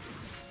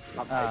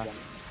 Not Ah. high jump.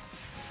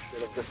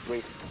 Should have just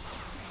waited.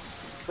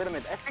 Wait a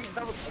minute, I think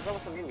that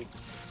was a mimic.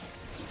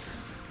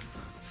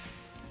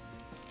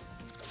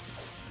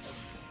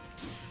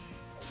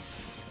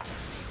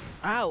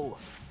 Ow!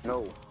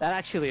 No. That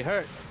actually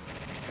hurt.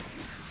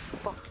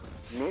 Fuck.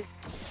 Miss?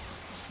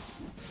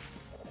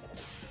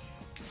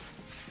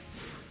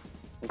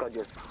 God,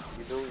 yes.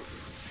 You do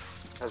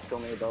have so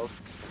many dolls.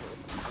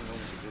 Unknown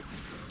to do.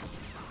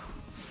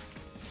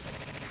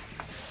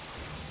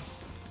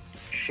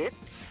 Shit?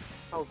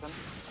 How come?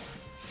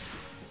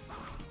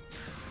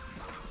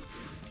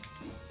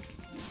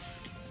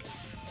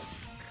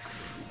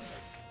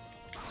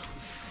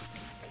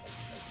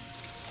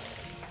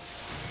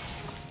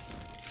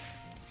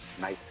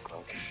 Nice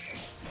crouch.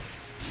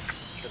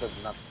 Should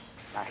have not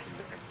mashed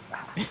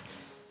it.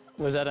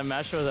 Was that a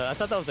mash or was that? I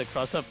thought that was a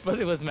cross up, but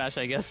it was mash,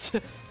 I guess.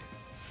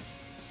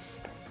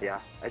 Yeah,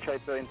 I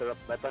tried to interrupt,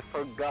 but I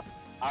forgot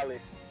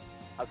Alice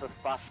has a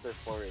faster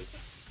foray.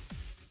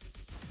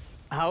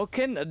 How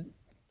can?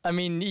 I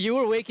mean, you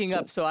were waking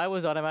up, so I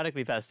was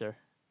automatically faster.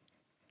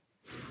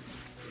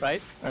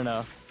 Right? Or no?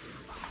 I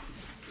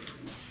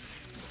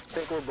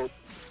think we're both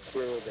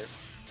zero there.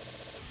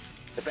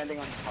 Depending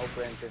on how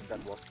preemptive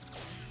that was.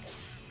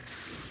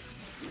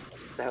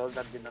 The hell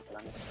that did not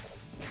land.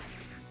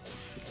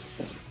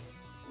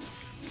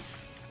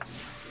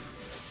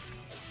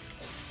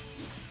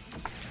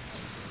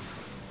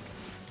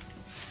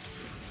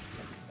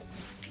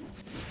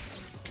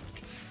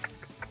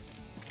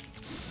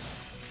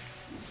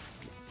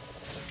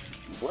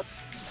 What?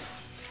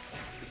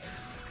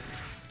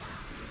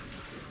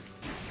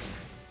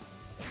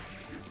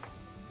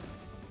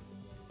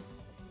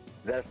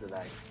 There's the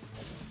lag.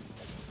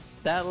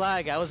 That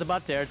lag, I was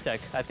about to air tech,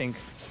 I think.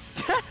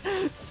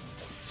 What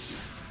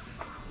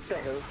the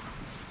hell?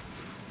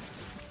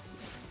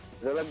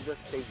 The lag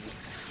just saved me.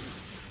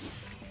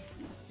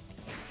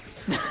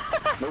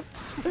 Nope.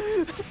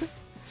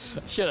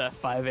 Should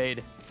have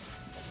 5-8.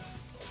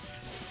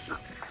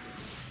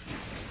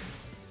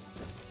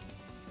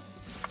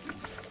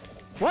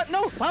 What?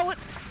 No! How? What?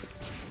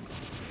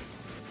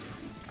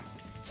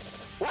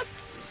 What?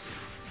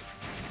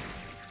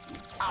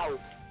 Ow!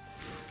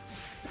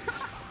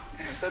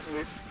 That's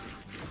me.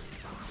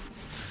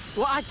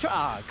 Well, I try.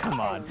 Ah, come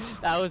on.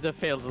 That was a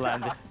failed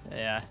land.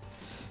 Yeah.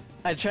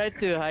 I tried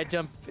to high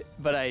jump,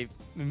 but I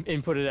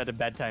inputted at a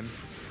bad time.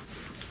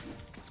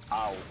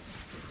 Ow.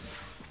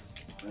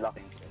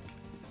 Nothing.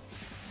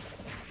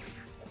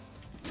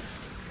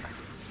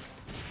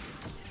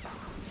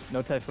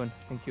 No typhoon.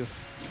 Thank you.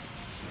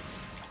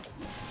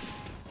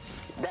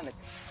 Damn it.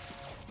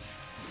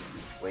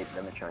 Wait,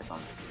 let me try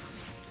something.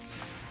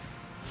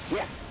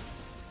 Yes!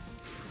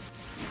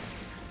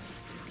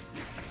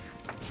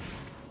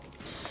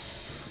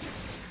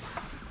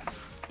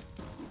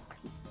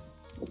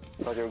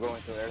 Thought you were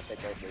going to air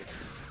tech right there.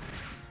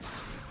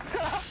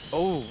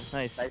 Oh,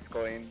 nice. Nice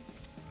coin.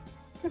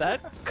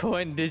 That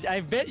coin,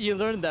 I bet you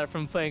learned that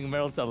from playing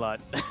Meralt a lot.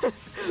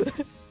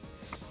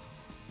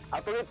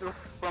 I thought it was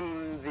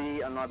from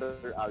the another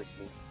Alice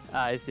league.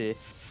 Ah, I see.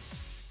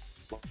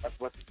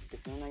 What's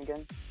his name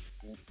again?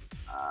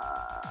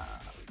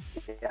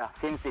 Yeah,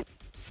 Finsit,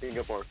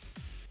 Singapore.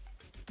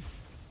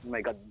 Oh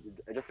my god,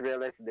 I just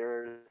realized there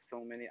are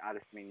so many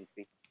Alice mains.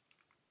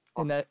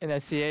 In a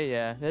CA,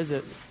 yeah. There's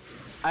a.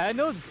 I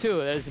know two.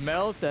 There's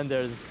Meralt and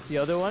there's the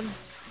other one.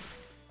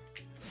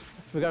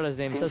 I forgot his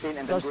name.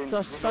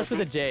 Starts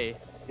with a J.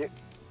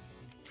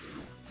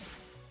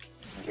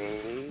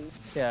 J?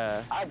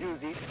 Yeah. Ah,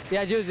 Juicy.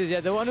 Yeah, Juicy.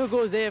 Yeah, the one who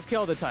goes AFK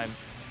all the time.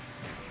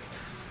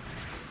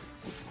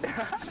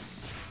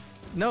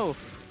 No.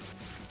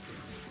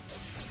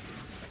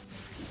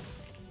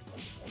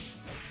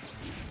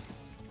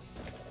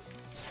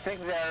 I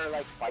think there are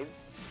like five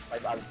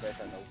Alice players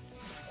I know.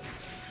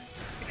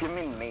 If you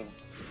mean main.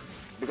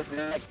 Because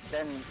there are like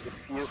 10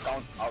 if you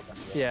count out as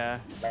well. Yeah.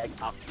 Like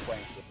up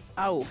 20.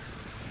 Ow.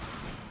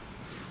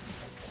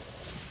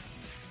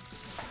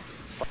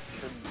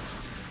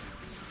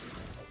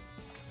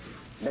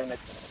 Damn it.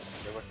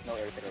 There was no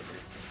air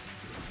penetrator.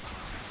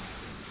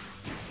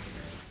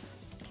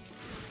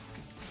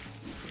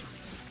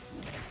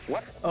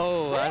 What?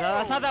 Oh,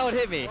 I thought that would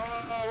hit me.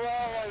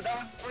 Whoa,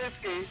 that was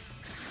risky.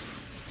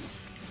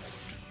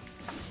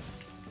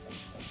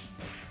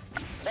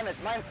 Damn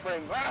it, mind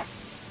spring. Ah!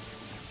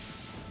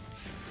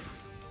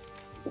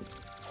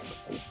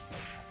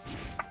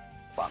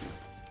 Fuck.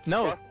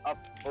 No. Cross up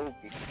OP.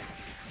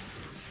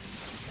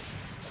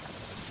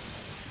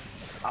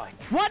 Oh,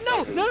 What?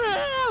 No! No!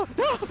 No!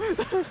 No! No!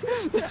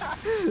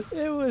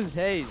 It was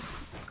haze.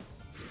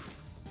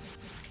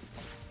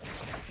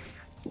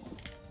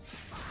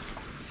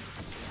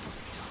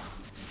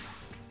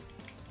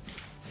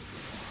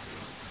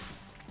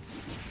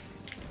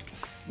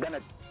 damn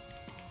it.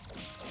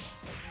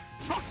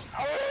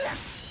 Oh!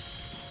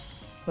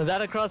 Was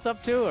that a cross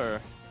up too,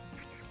 or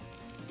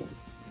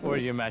were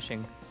you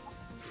mashing?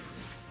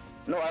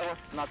 No, I was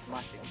not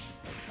mashing.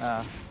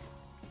 Ah.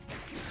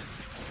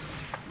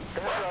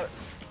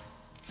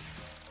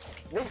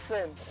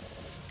 Listen.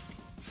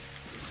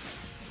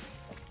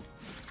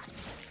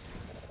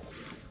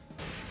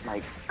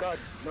 My god,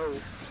 no.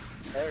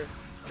 Air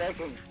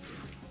tagging.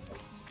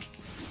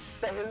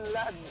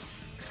 Tahilan.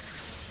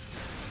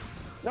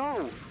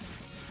 No.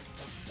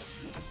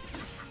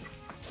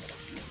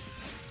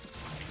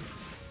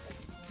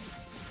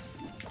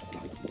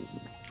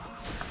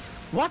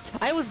 What?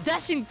 I was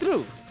dashing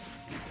through.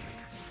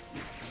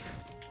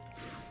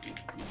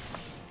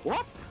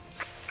 What?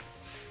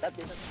 That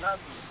isn't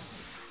love.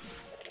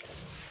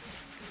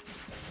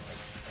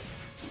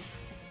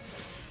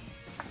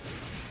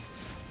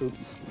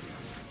 Oops.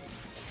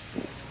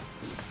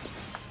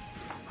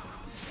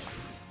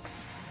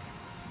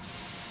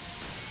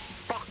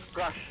 Fuck,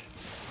 crush.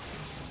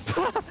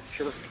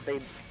 Should have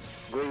stayed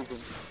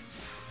grazing.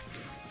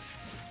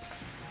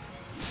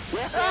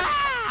 Yes!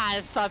 Ah!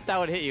 I thought that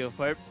would hit you,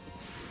 but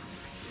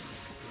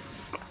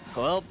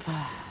well.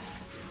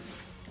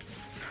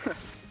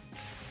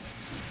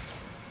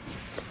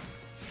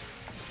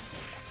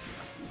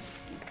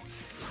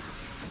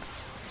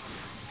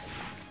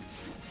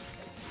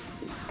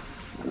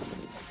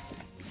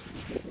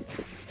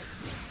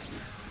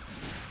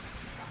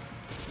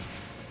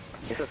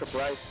 It's a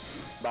surprise.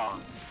 Bang.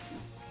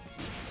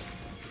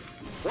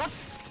 What?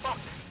 Fuck.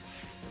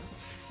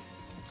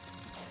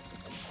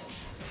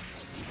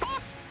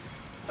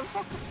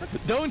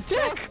 Don't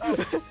tick!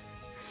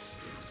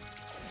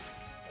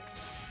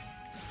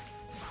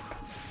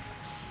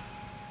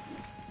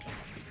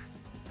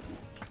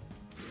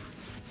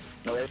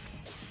 No, wait.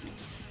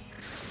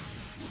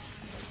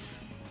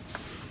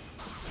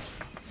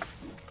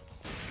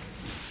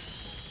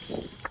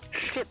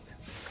 Shit.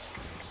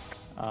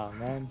 Oh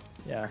man,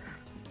 yeah.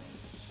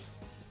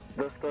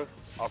 Those goes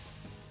up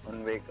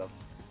and wake up.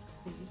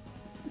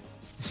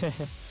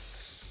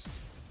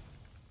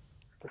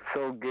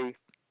 So gay.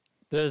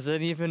 There's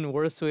an even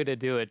worse way to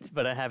do it,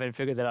 but I haven't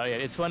figured that out yet.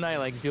 It's when I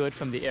like do it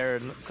from the air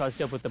and cross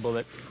jump with the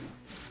bullet.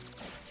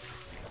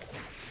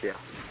 Yeah.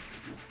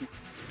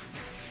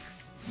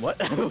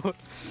 What? I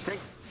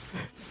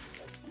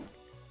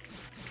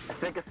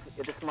think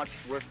it is much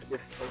worse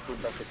if Soku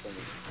does it for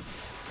me.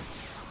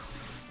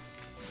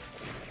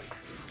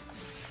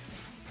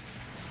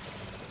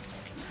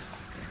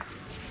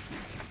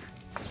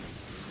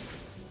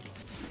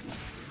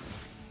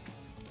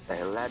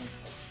 Hey lad.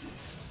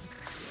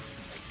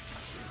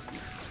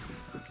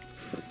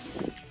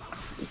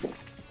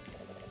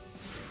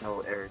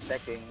 No air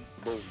attacking.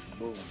 Boom,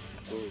 boom,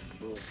 boom,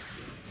 boom.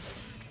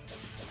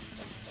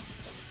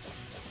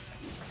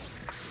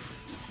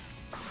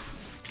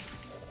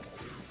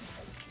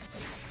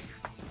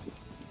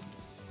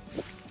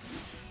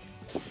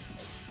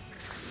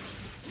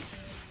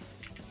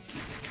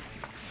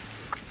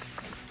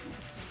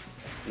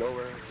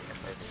 Lower.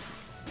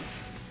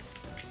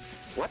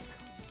 What?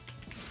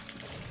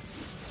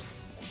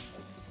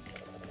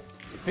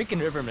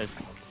 Freaking river mist.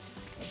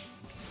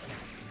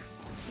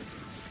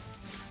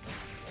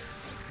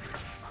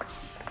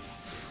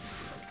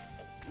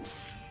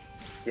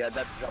 Yeah,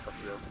 that's drop as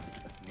well.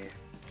 That's me.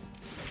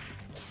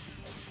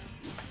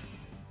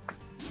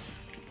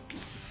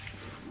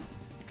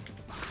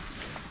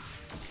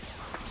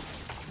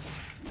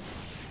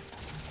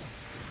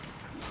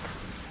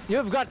 You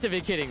have got to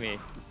be kidding me.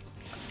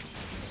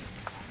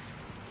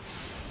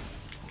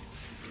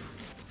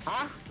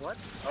 Huh? What?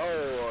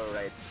 Oh,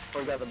 alright.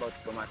 Forgot about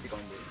Komachi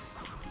combo.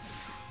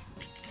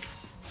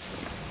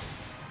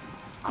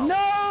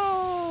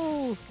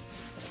 No!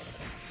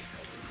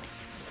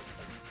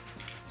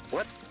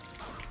 What?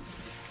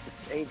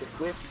 Hey, the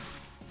swift.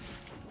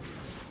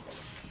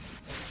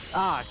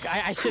 Ah,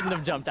 I shouldn't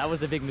have jumped. That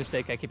was a big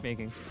mistake I keep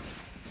making.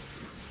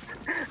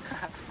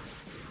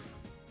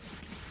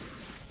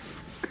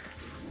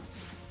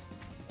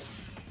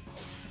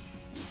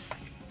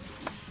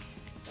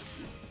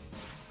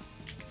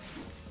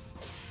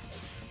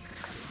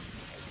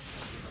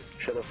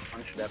 Should have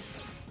punched that.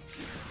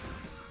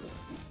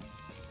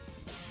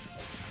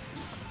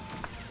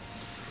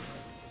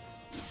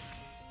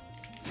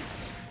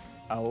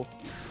 Ow.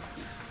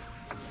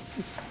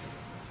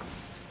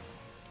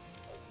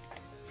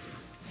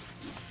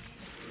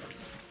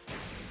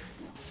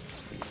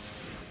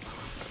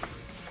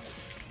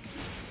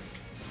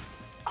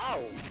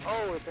 Ow!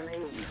 Oh, it's an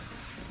AoE.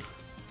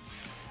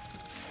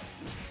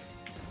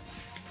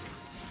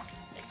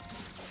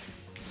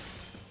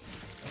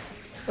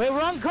 Wait,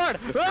 wrong card!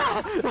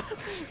 Ah!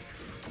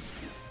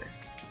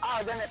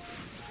 Ah, damn it!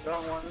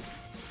 Wrong one.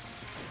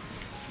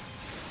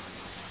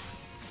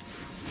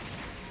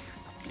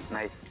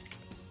 Nice.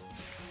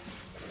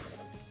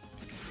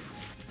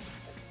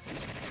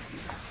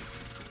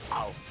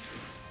 Ow.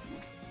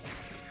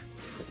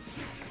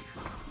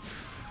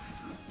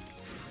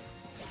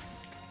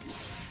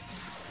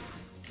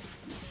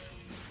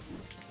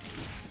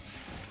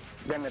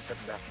 Damn it,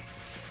 that's that.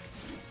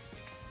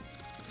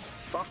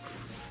 Fuck.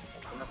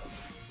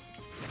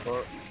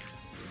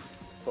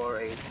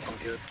 4A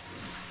compute.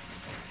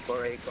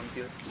 4A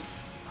compute.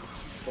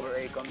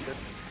 4A compute.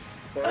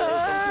 4A compute.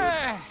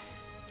 Ah!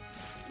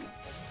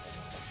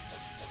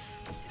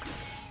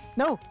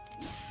 No!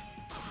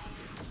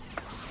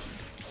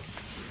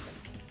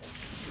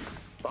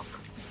 Fuck.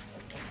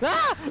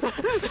 Ah!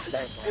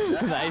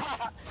 Nice.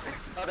 Nice.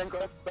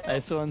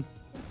 Nice one.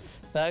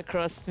 That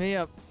crossed me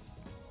up.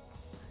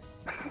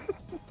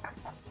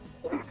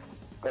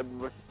 That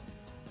was...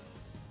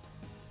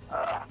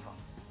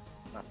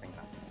 nothing.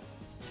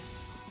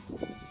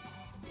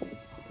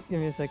 Give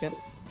me a second.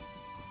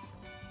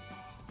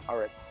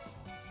 Alright.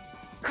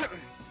 Do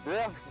we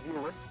have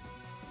viewers?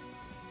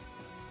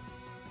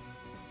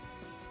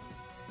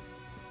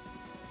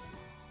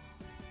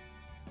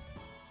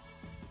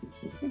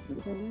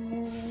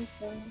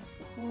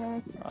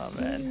 Oh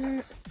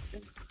man.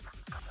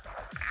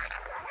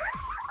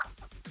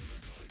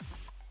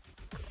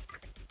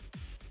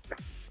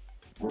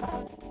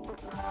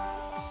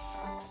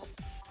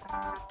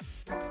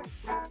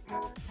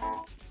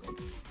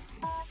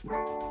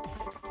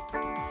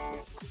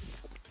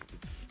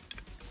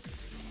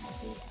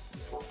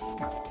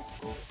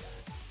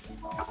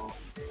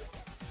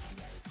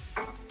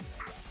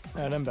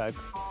 Alright, I'm back.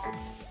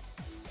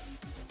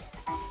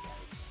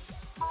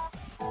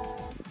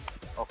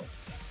 Okay.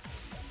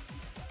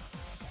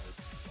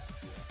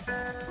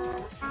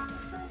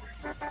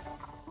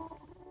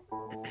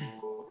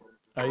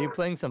 Are you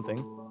playing something?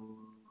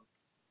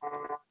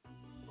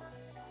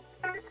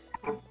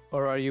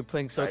 Or are you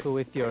playing Soku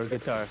with your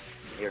guitar?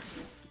 Here.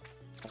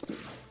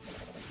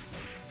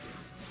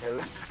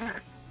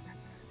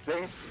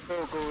 Playing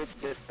Soku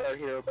with Guitar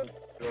Hero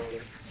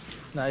controller.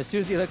 Nice,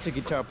 use the electric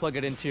guitar, plug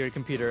it into your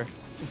computer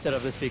instead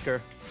of the speaker.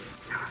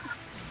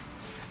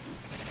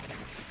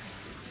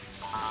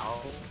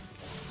 Ow.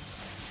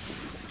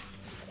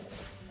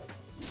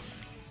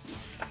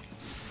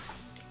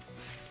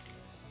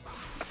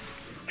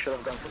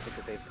 them for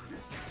 68.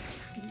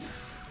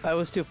 I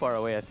was too far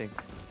away, I think.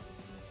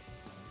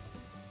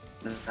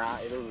 Nah,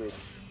 it'll reach.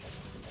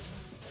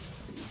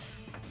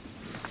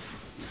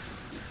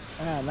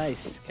 Ah,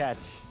 nice catch.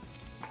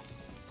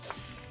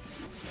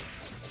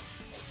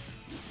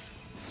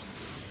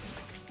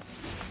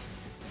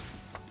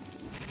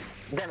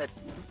 Damn it!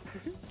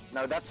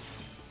 Now that's...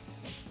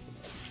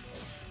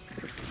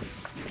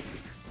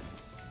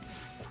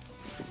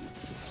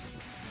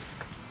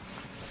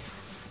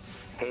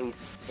 Hey.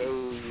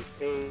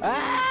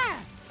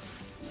 Ah!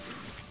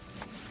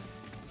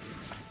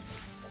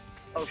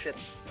 Oh shit.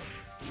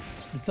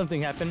 Did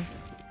something happen?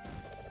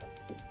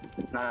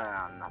 No,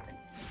 nothing.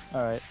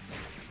 Alright.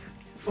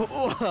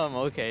 Oh,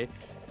 okay.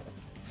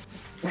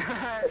 No,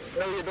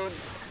 you don't.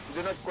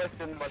 Do not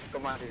question what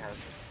Komachi has.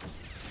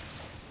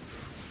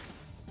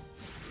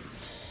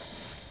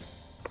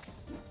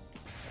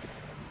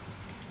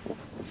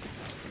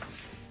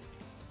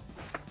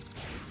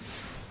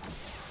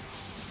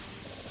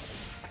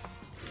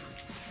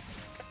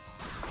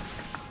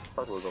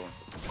 Thought we were going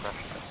to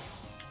crash that.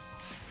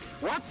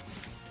 What?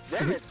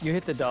 Damn it! You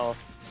hit the doll.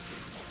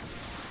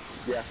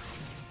 Yeah.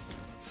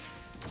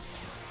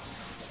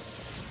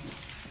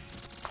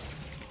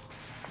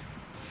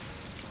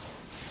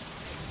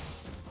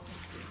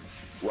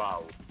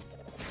 Wow.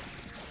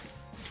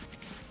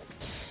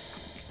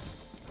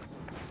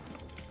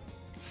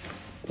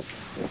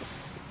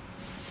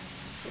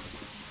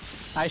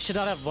 I should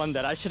not have won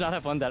that. I should not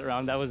have won that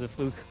round. That was a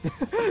fluke.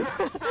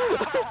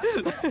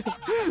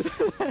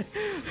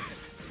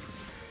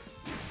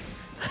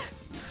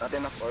 Not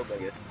enough orb, I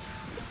guess.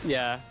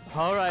 Yeah.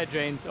 Alright,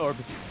 drains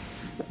orbs.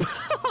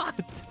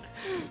 What?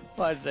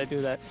 Why did I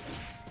do that?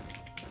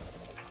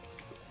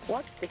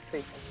 What? It's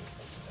fake.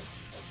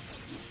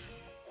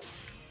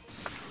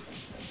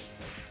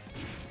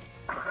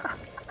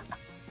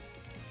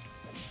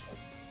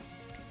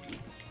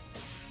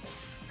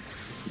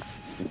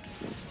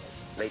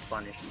 Late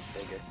punishment,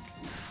 I guess.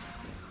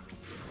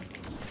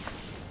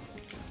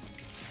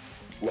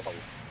 Wow.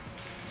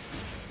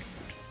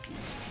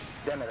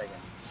 Damn it again.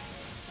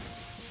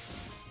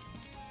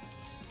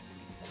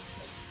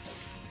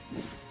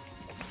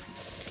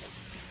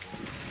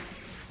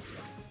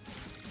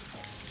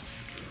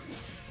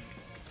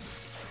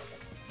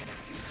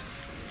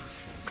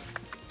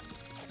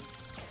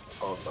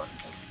 Hold on.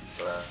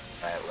 Well,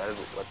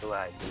 what do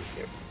I do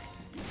here?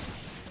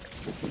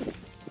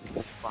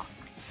 Fuck.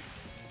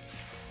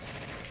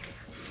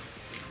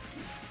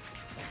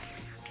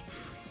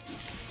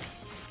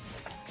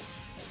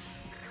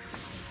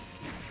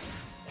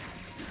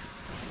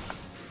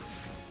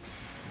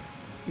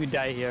 You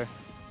die here.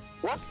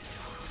 What?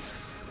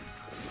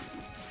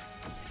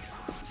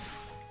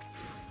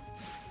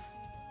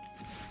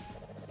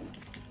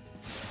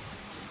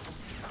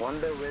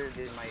 Wonder where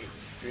did my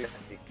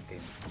 360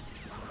 came?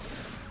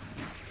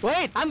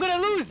 Wait! I'm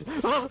gonna lose!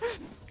 Oh,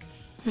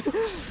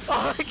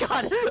 oh my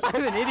god!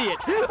 I'm an idiot!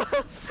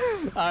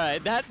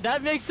 Alright,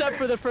 that makes up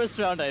for the first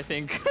round, I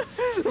think.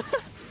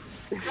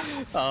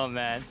 Oh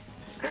man.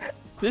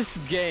 This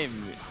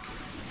game...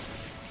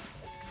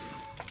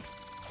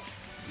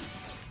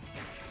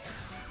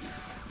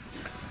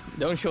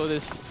 Don't show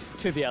this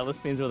to the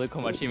Alice means or the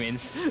Komachi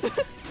means.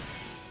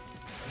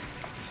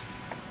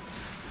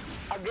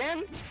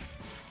 Again?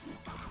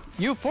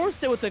 You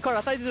forced it with the card.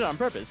 I thought you did it on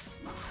purpose.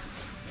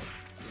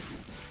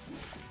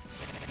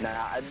 Nah,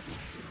 I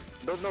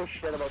don't know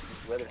shit about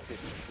this weather system.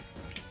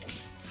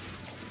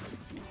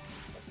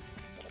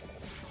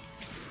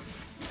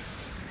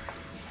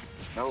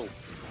 No.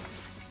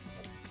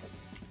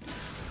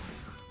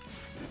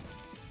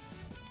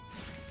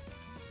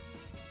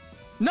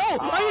 No!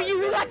 Are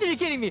you have to be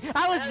kidding me!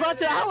 I was about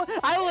to.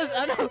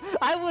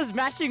 I was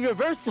mashing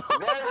reversal.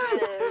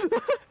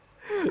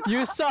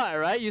 You saw it,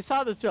 right? You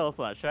saw the spell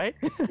flash, right?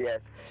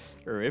 Yes.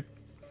 Rip.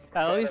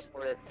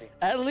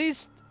 At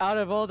least out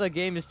of all the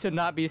games to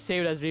not be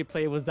saved as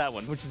replay was that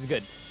one, which is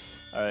good.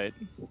 All right.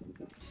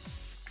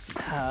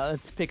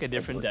 Let's pick a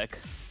different deck.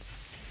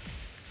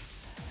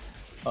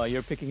 Oh,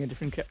 you're picking a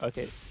different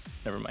okay,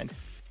 never mind.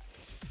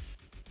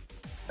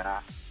 Nah.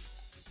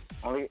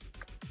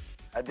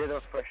 I did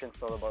a fresh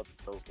install about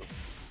Soku.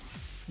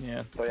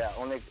 Yeah. So yeah,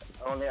 only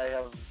I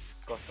have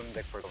custom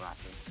deck for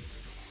Komachi.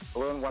 I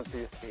wouldn't want to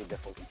use the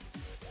default.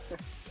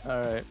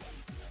 Alright.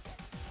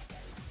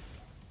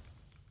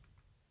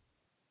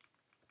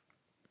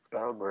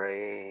 Spell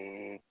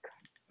break.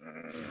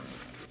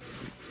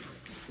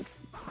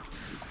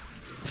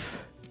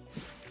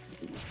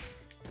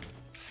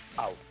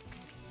 Ow.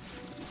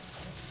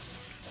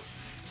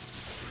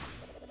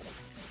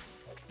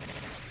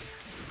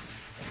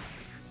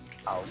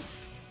 Ow.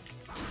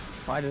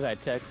 Why did I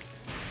tech?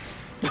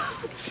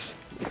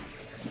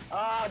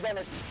 Ah, damn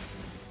it!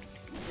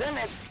 Damn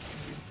it!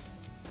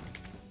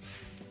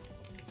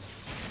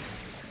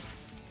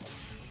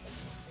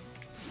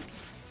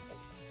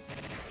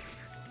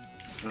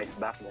 Nice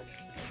backlash.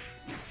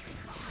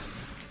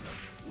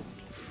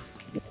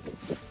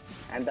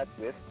 And that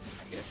whiff,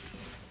 I guess.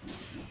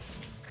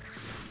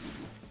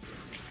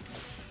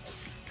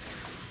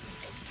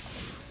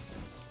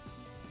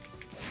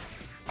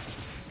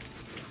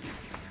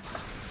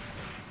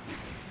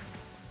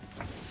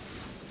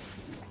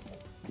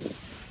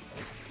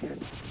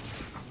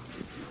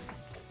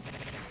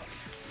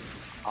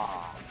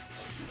 Ah.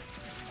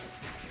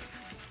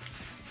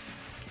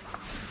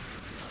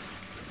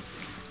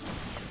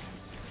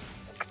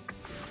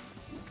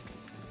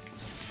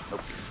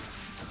 Nope.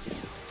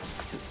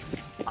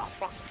 Ah,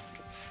 fuck.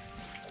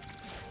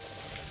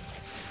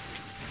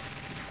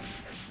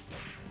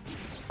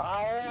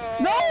 Oh,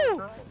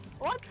 No!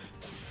 What?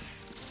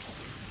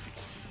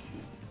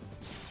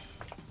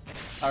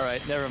 All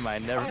right, never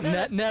mind.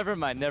 Never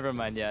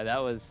mind. Yeah, that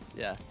was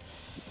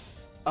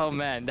Oh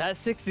man, that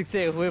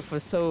 668 whip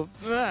was so.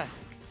 Ugh.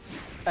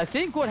 I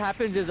think what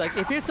happens is like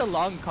if it's a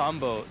long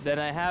combo, then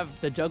I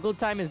have the juggle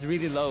time is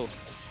really low.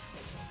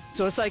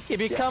 So it's like it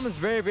becomes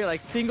very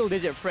like single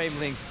digit frame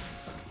links.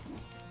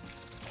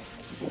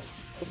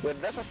 Was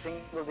that a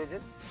single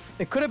digit?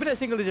 It could have been a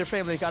single digit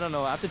frame link. I don't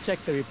know. I have to check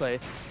the replay.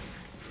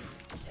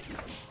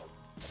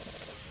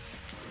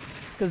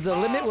 Because the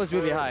limit was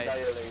really high.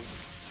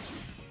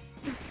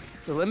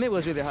 The limit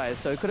was really high,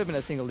 so it could have been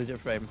a single digit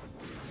frame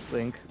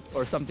link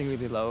or something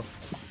really low.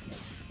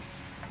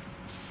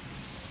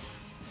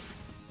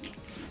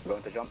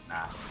 Going to jump?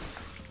 Nah.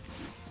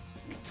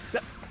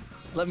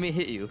 Let me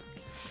hit you.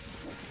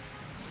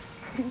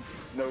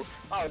 No.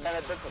 Oh,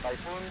 that's a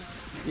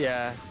typhoon.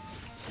 Yeah.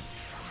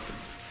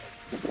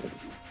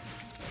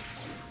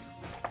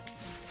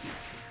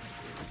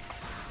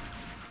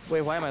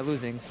 Wait, why am I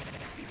losing?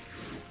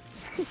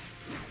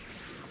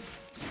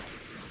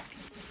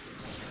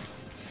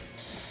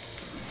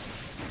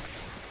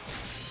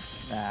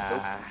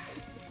 Ah.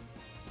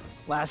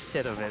 Last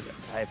hit of it,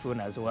 Typhoon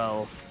as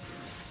well.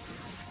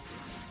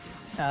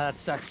 Ah, that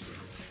sucks.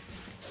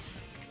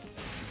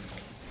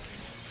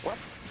 What?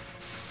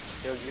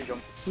 You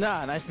jump.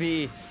 Nah, nice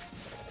B.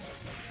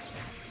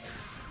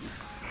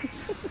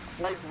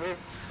 Nice move.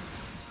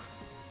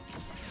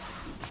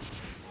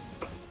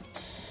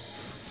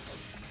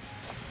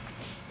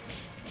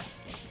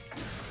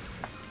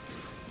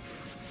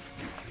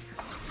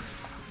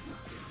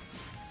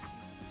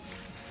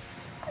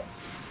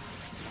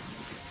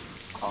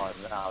 Oh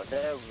no,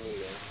 there we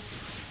go.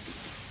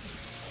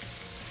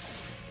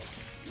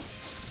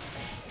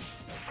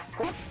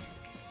 What?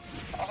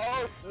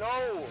 Oh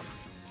no!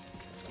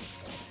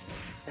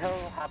 The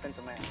hell happened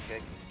to my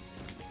kick?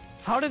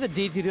 How did the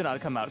D2 not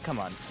come out? Come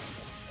on.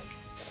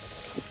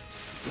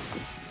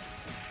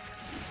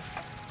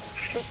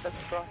 Shit,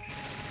 that's crush.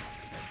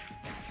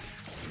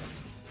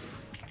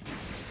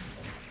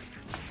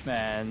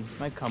 Man,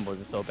 my combos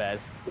are so bad.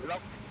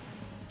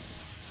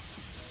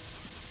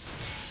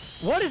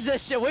 What is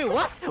this shit? Wait,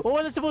 what? What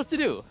was I supposed to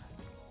do?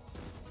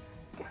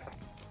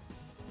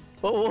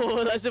 What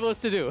was I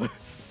supposed to do?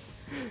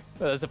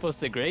 Was I supposed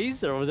to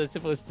graze or was I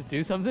supposed to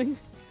do something?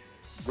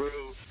 Bro.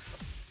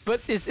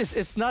 But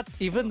it's not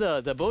even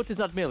the boat is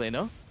not melee,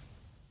 no?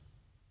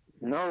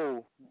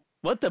 No.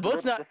 What the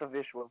boat's not? Just a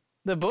visual.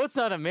 The boat's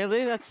not a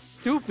melee. That's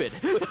stupid.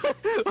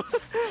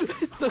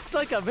 It looks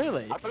like a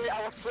melee. Actually,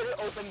 I was pretty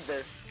open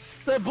there.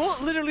 The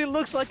boat literally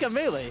looks like a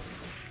melee.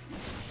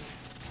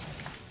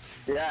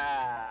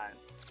 Yeah.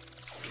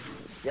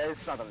 Yeah,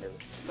 it's not a melee.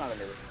 It's not a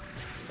melee.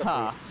 It's a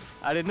Huh. freeze.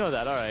 I didn't know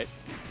that. All right.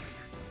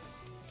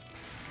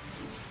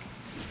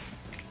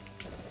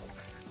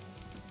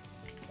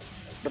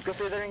 But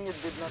considering you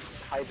did not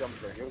high jump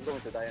there, you're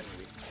going to die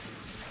anyway.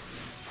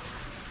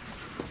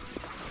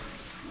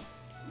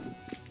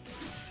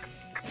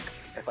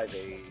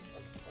 FIJ.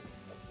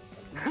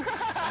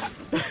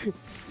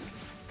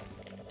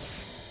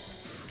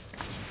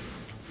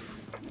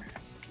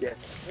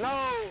 Yes.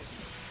 No!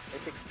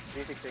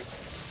 368.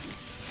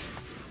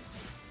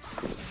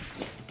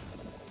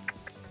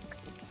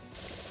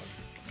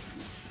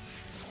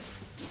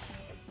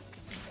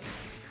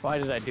 Why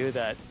did I do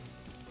that?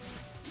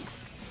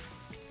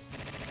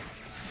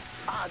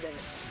 Ah, then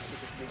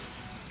 368.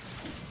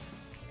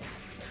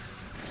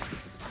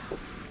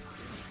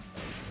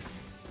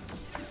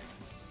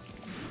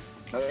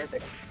 No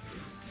attack.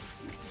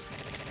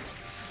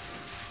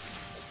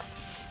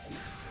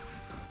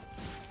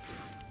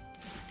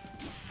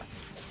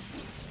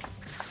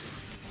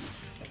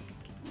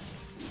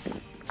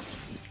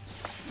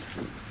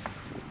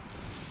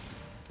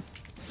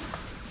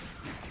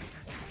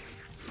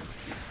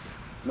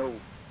 No.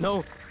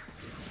 No.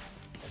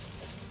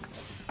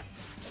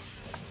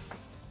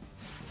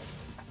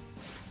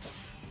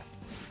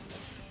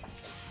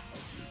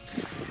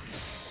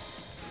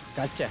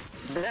 Gotcha.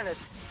 Damn it.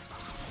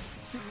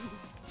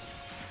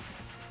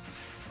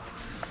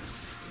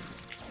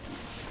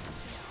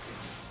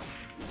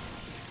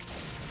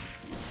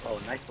 Oh,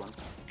 nice one.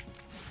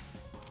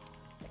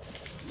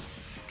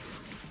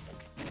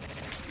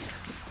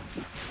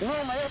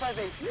 No, my air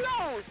base.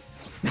 No!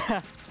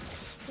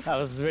 That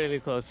was really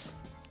close.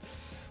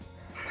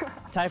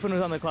 Typhoon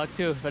was on the clock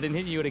too. If I didn't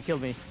hit you, you would have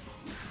killed me.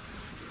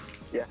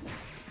 Yeah.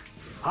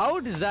 How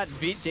does that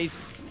beat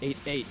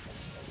J88?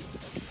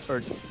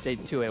 Or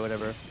J2A,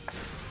 whatever.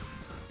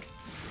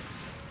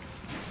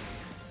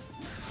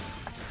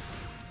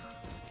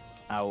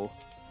 Ow.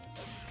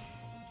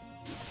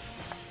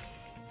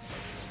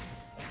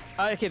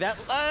 Okay, that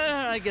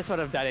I guess would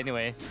have died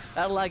anyway.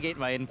 That lag ate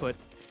my input.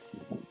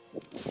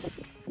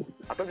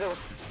 Actually, Go.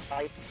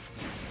 Fight.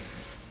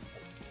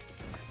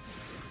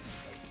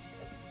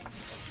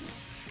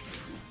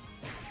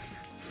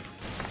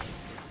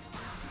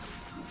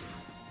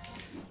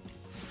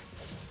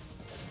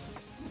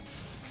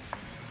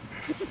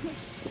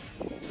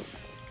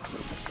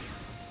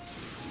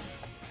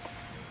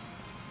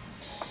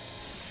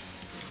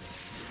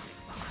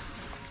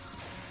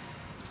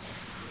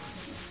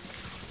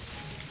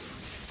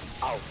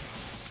 Ow.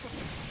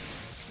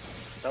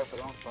 That was the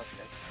wrong spot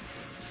there.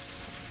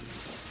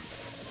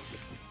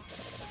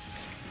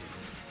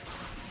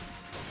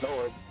 No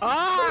word.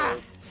 Ah! No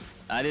word.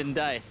 I didn't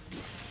die.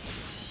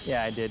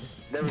 Yeah, I did.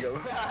 There we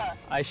go.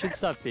 I should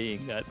stop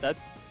being that. That,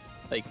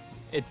 like,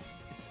 it's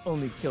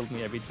only killed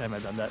me every time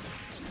I've done that.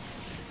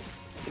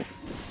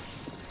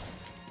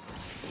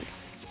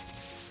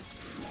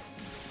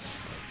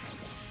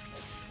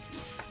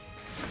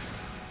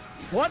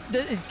 What?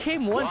 It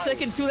came 1 Why?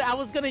 second too. I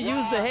was gonna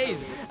use the Why?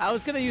 haze. I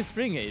was gonna use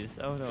spring haze.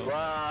 Oh no.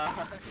 Wow.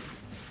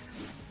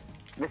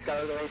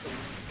 Miscalculation.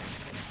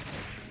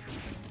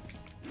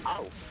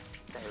 Ow.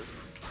 The hell?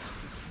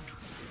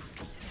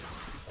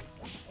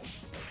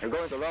 You're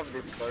going to love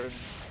this bird.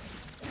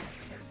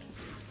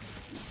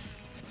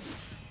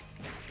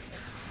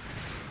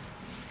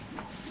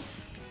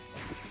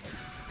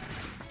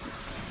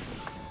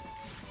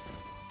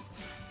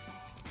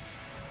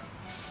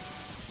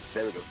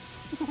 There we go.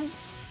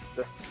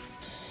 Just,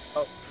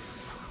 oh,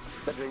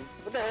 the dream.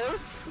 What the hell?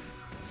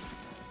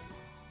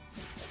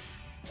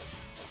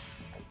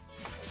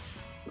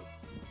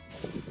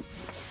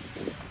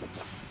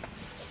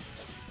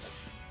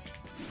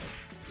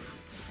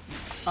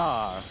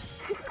 Ah.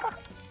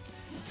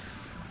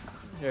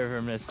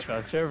 Server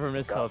mistrust. Server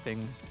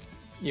mishelping.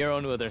 Your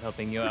own wither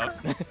helping you out.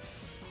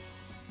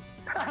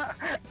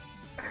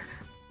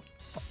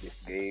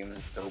 This game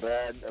is so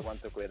bad. I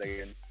want to quit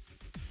again.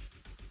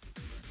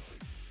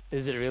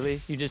 Is it really?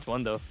 You just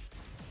won though.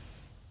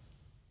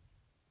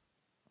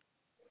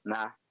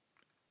 Nah.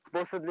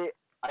 Supposedly,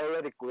 I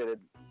already quitted.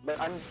 But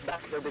I'm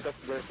back here because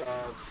there's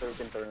a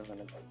certain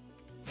tournament.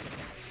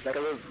 Like a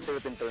little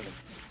certain tournament.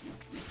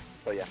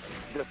 So yeah,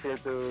 just here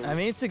to... I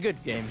mean, it's a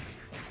good game,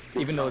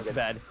 even though it's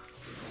bad.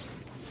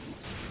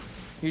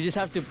 You just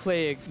have to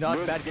play a not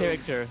Good bad game.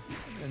 character,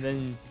 and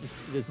then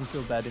it doesn't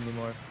feel bad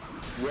anymore.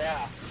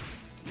 Yeah.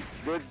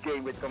 Good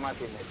game with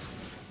Komachi in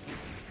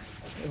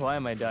it. Why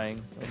am I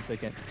dying? 1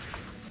 second.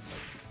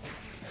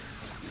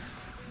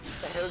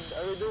 What the hell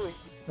are you doing?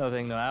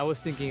 Nothing, no. I was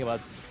thinking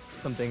about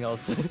something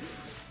else.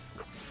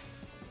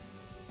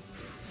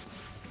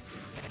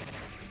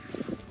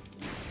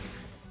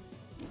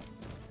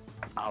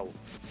 Ow.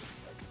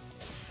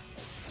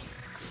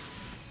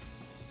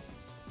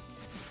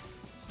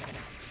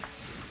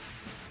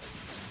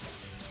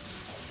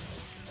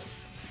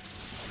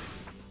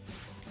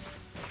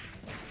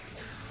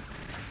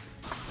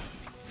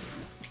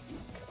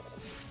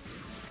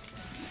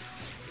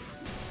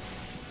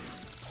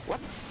 What?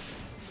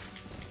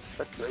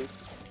 That's great.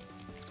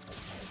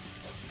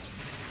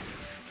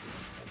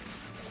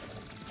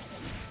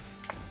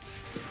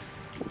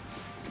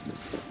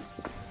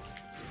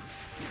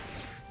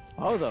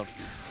 Hold up.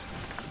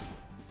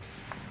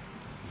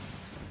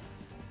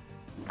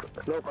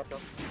 Slow cut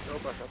up. Slow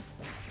cut up.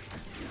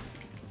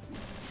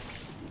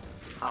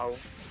 Ow.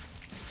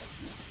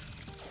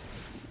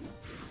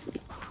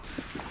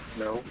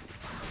 No.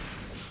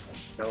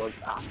 No, it's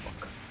fuck.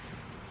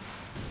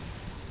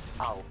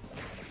 Ow.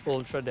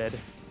 Ultra dead.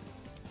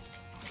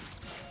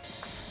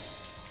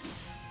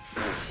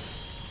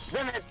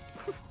 Damn it!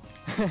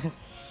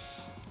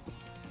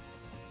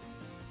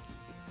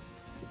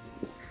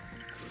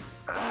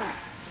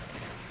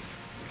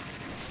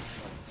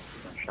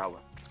 Shower.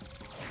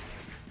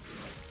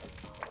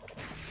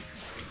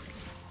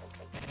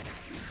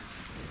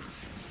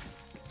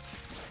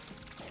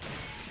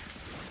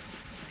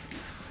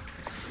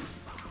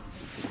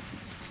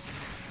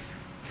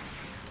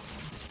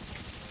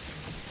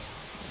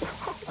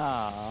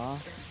 Ah.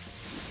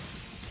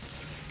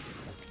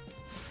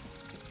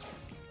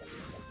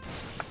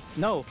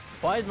 No.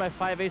 Why is my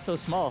 5A so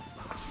small?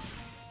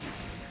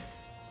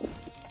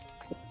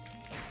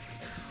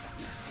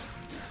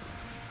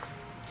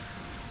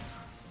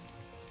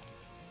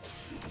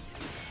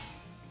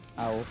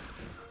 Ow.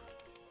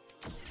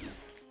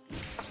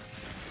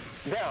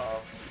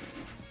 No.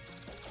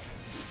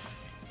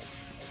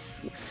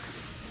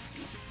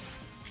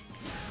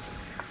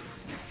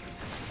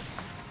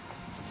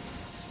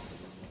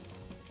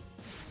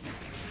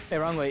 Hey,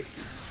 wrong way.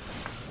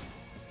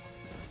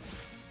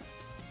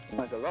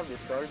 I love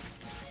this card.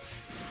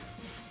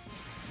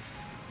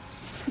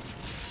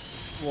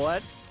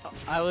 What?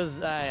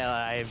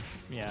 I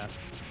yeah.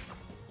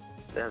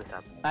 What is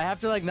happening? I have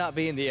to like not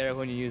be in the air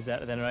when you use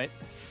that then, right?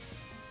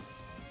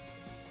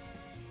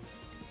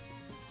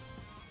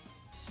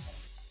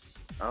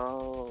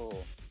 Oh.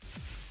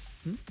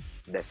 Hmm?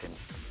 Deafened.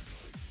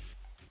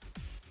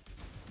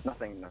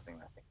 Nothing.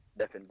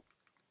 Deafened.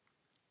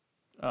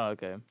 Oh,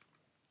 okay.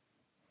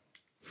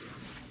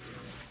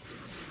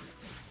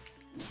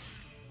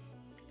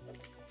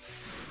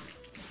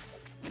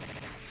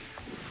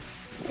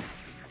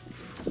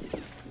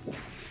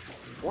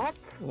 What?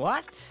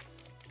 What?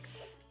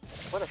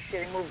 What a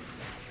shitty move.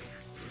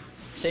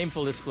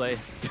 Shameful display.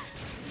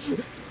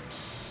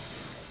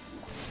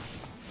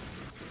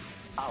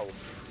 Ow.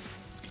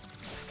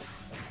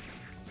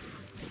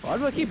 Why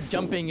do I keep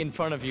jumping in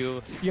front of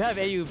you? You have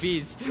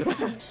AUBs.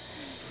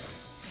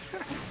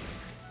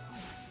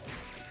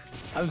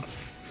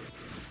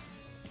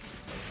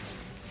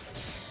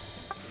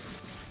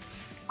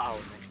 Ow.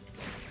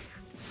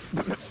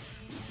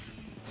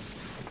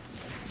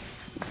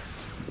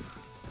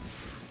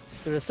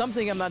 There's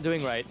something I'm not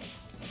doing right.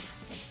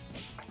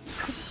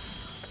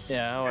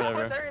 Yeah,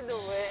 whatever. What are you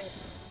doing?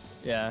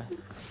 Yeah.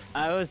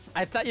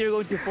 I thought you were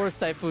going to force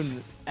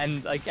Typhoon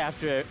and like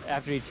after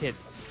each hit.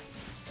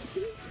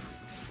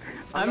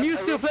 I'm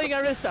used to playing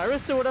Arista.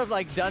 Arista would have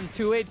like done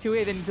 2-8,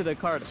 2-8 into the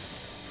card.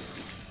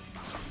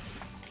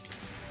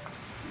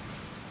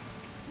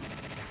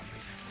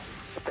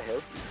 What the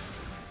hell?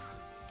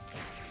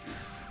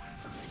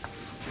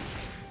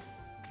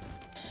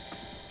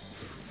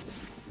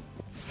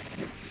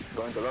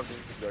 Going to love this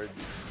bird.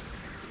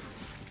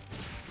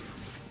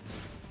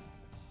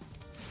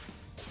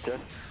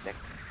 Just next.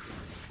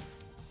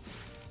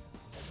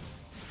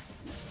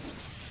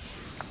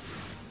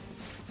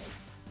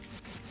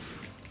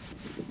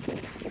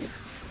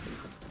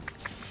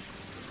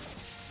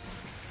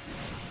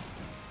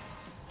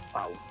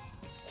 Wow.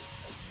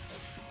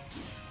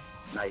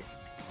 Nice.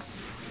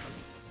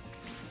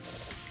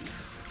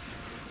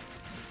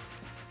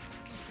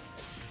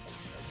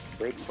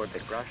 Wait for the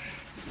crush.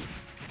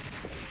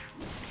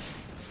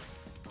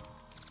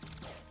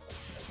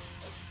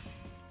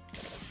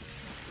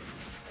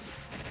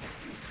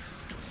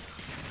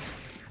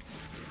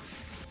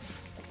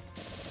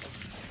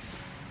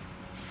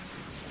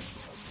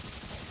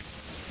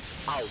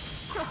 Ow.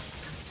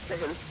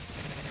 Second.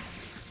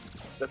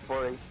 That's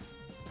boring.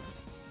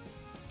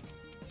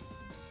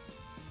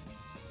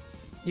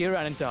 You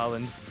ran into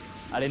Holland.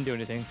 I didn't do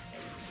anything.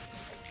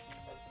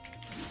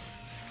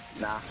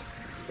 Nah.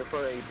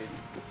 Before I did.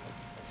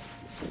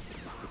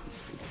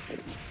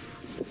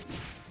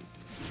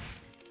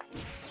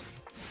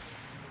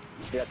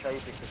 Yeah, try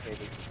using this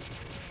maybe.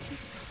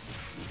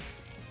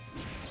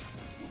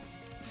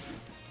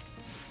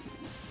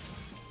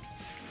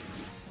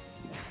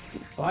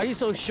 Why are you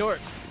so short?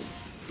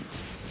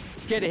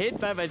 Get hit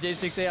by my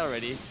J6A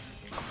already.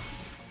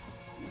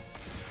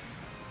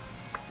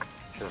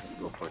 Just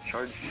go for a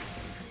charge.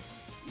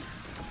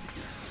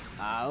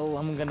 Ow,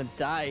 I'm gonna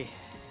die.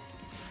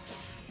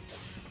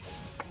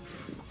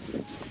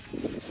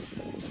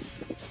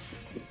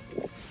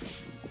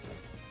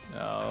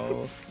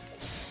 No.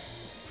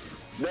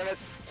 Damn it!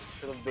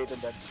 Should have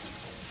baited that.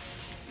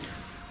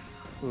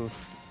 Ooh.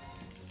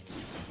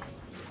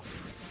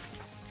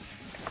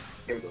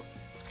 Here we go.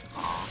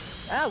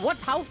 Ah, what?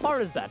 How far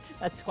is that?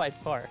 That's quite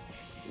far.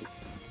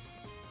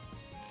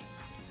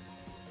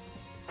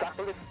 It's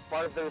actually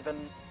farther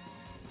than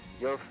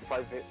your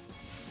 5A.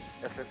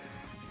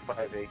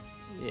 FF5A.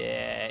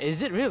 Yeah,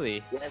 is it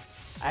really?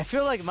 Yes. I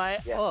feel like my...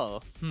 Yeah.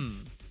 Oh,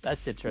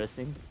 that's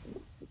interesting.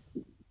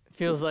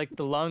 Feels like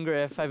the longer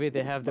F5A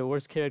they have, the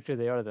worse character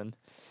they are then.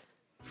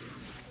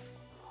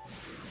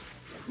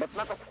 But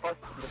not as fast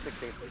as the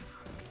 6A.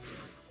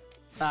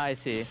 Ah, I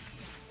see.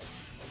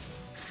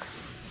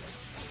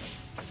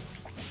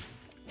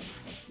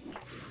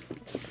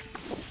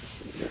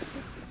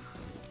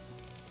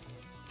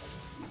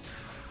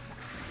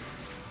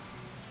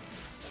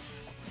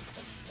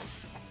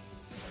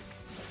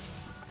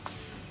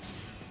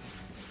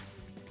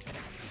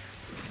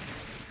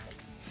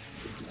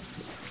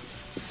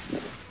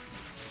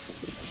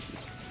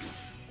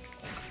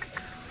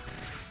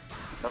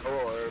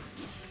 Or you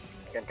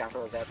can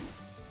cancel that.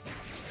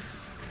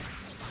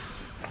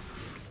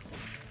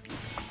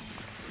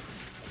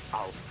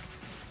 Ow.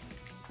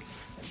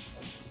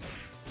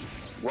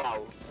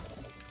 Wow.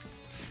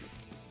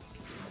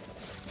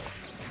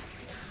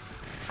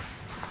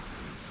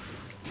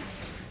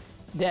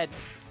 Dead.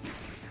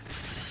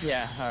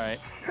 Yeah, alright.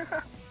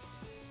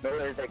 No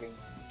way taking.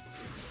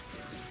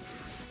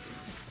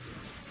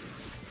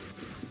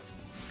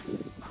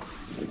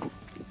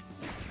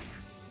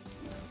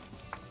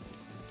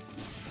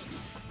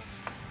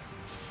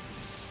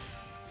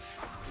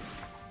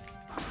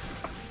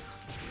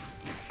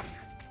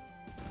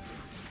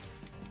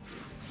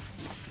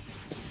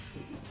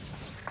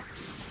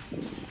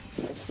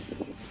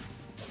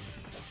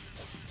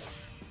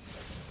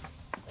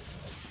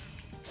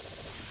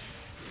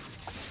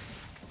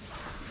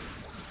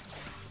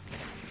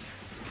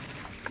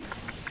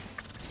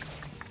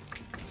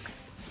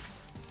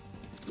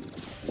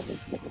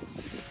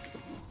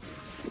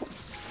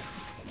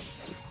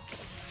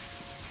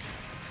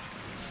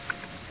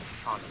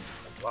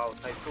 Wow,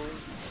 Typhoon.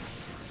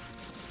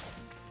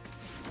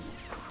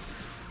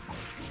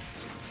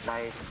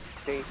 Nice.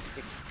 J6.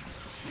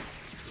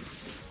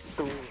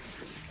 2.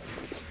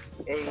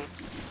 8.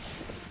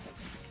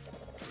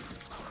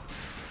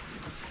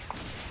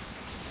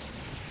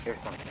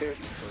 Here's some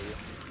tips for you.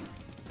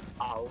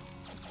 Ow.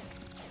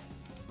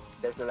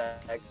 There's a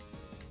lag.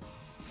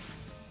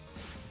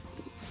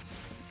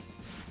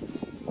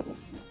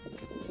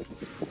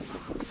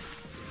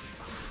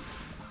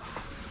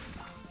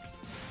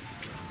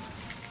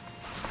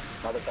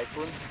 Another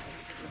typhoon.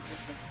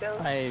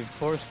 Still. I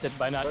forced it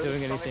by not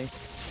doing anything.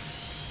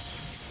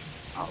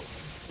 Ow.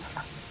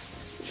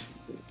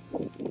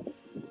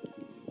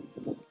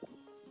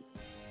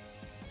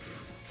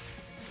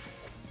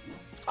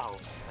 Ow.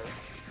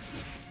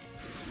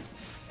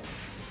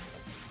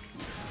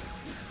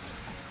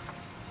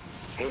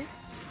 Okay.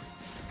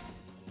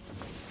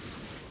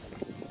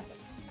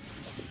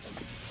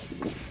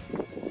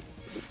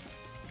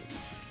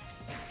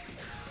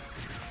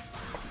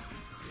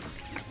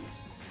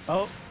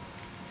 Oh.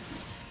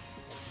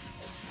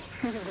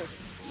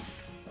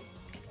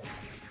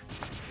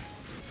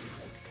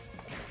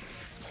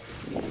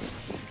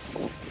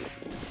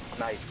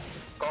 Nice.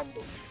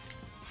 Combo.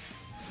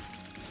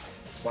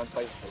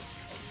 154.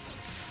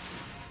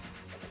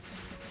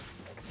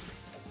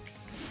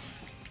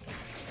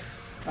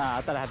 Ah,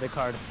 I thought I had the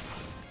card.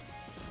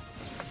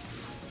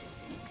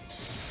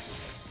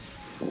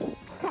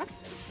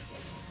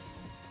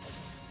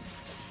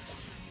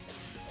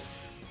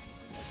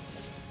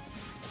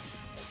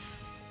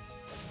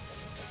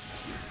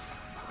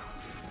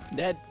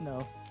 Dead?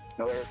 No.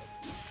 Nowhere.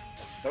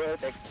 Nowhere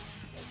take.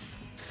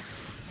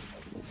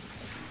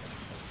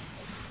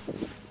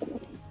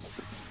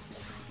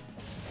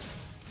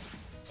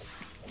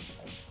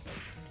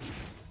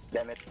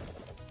 Damn it.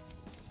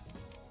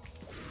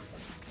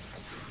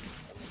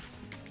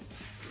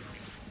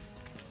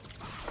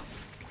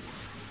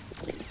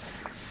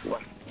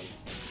 What?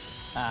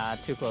 Ah,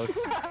 too close.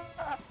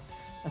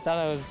 I thought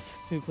I was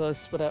too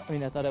close, but I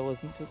mean, I thought I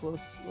wasn't too close.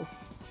 Well,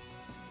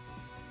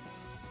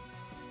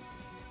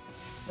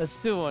 let's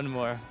do one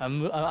more.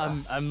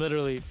 I'm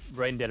literally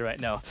brain dead right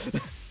now. Same.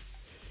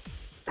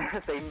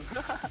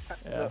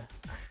 Yeah.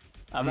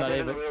 I'm not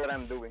able to know what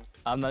I'm doing.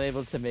 I'm not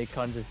able to make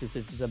conscious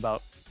decisions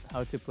about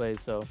how to play,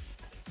 so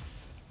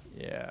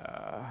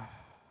yeah.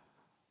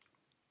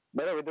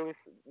 By the way, do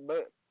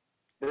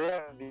we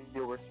have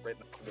viewers right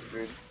now for the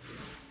stream?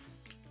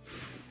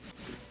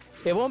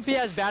 It won't be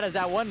as bad as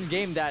that one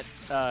game that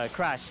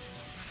crashed.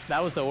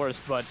 That was the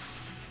worst, but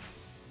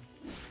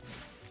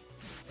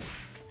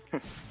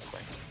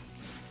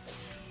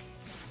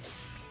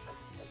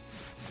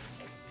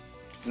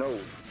No,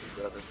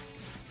 brother.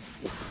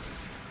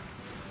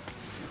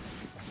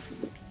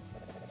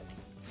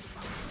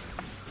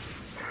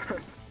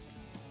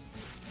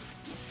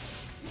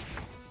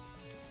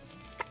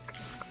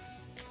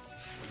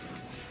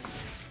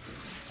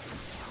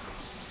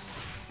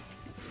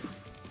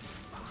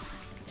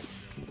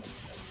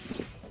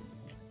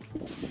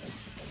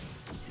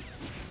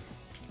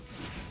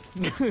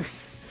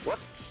 What?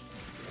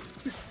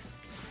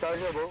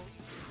 Chargeable?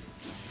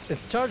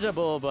 it's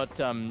chargeable. But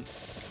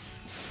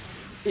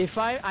if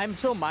I'm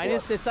so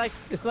minus, What?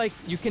 it's like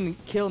you can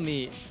kill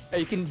me, or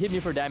you can hit me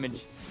for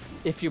damage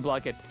if you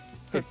block it.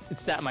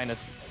 It's that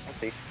minus. I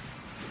see.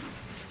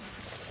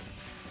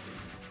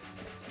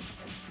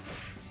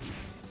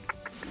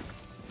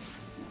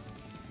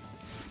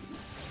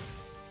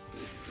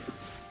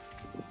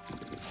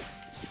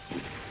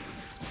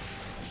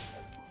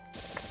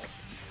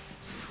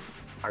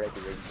 Alright,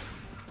 great.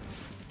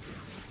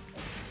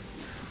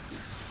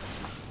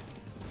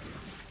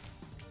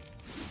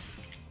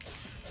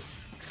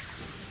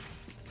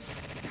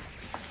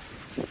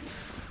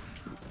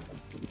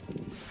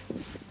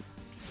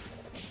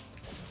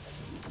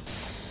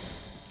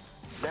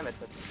 Damn it,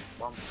 that's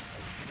bomb.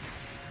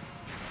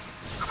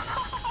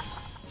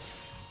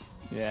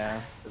 Yeah.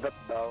 That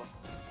down.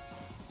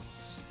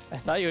 I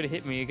thought you would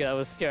hit me because I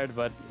was scared,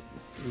 but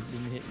you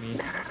didn't hit me.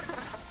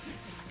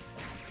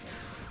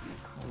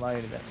 I'll lie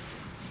to that.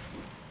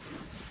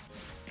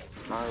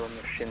 Naroon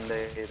na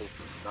Shinderu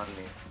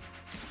Nani.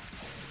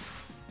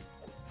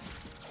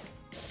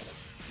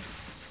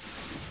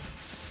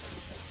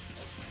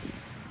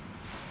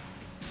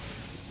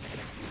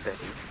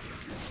 Steady.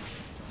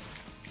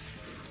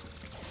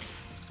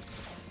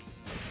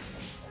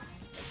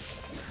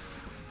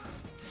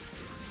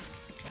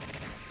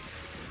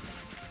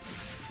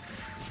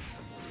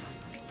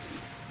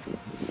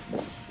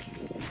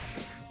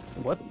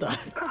 What the?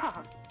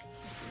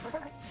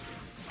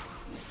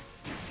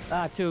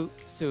 Ah, too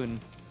soon.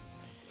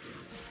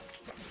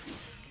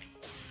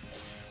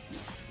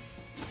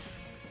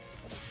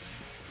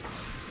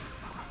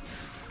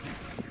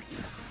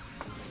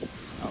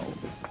 Oh,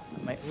 I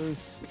might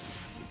lose.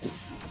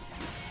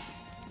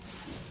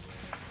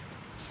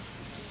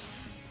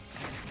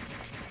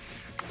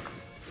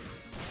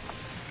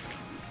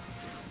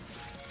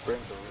 Bring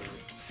the room.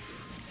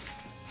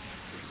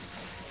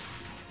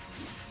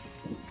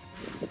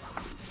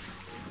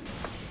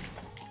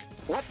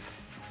 What?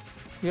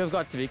 You have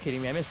got to be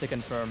kidding me. I missed the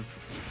confirm.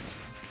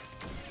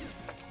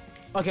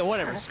 Okay,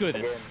 whatever. Screw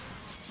this. Again.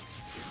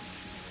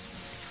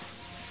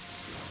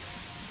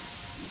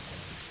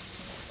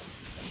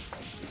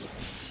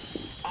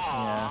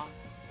 Yeah.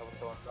 That was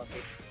so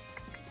unlucky.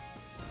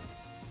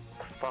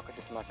 Fuck it,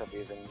 this matchup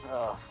even.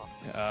 Oh, fuck.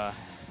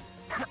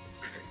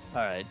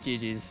 Alright,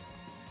 GG's.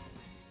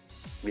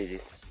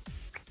 GG's.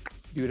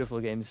 Beautiful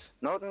games.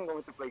 Now I'm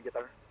going to play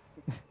guitar.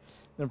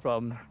 No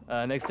problem.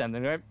 Next time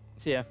then, right?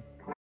 See ya.